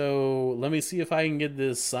 So let me see if I can get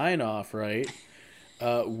this sign-off right.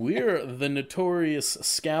 We're the Notorious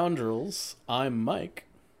Scoundrels. I'm Mike.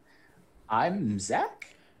 I'm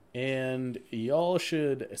Zach. And y'all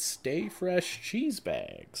should stay fresh cheese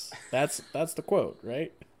bags. That's the quote,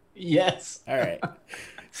 right? Yes. All right.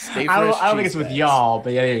 Stay I fresh. don't think it's with bags. y'all,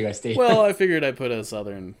 but yeah, there you go, Steve. Well, I figured I'd put a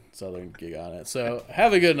southern gig on it. So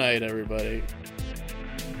have a good night, everybody.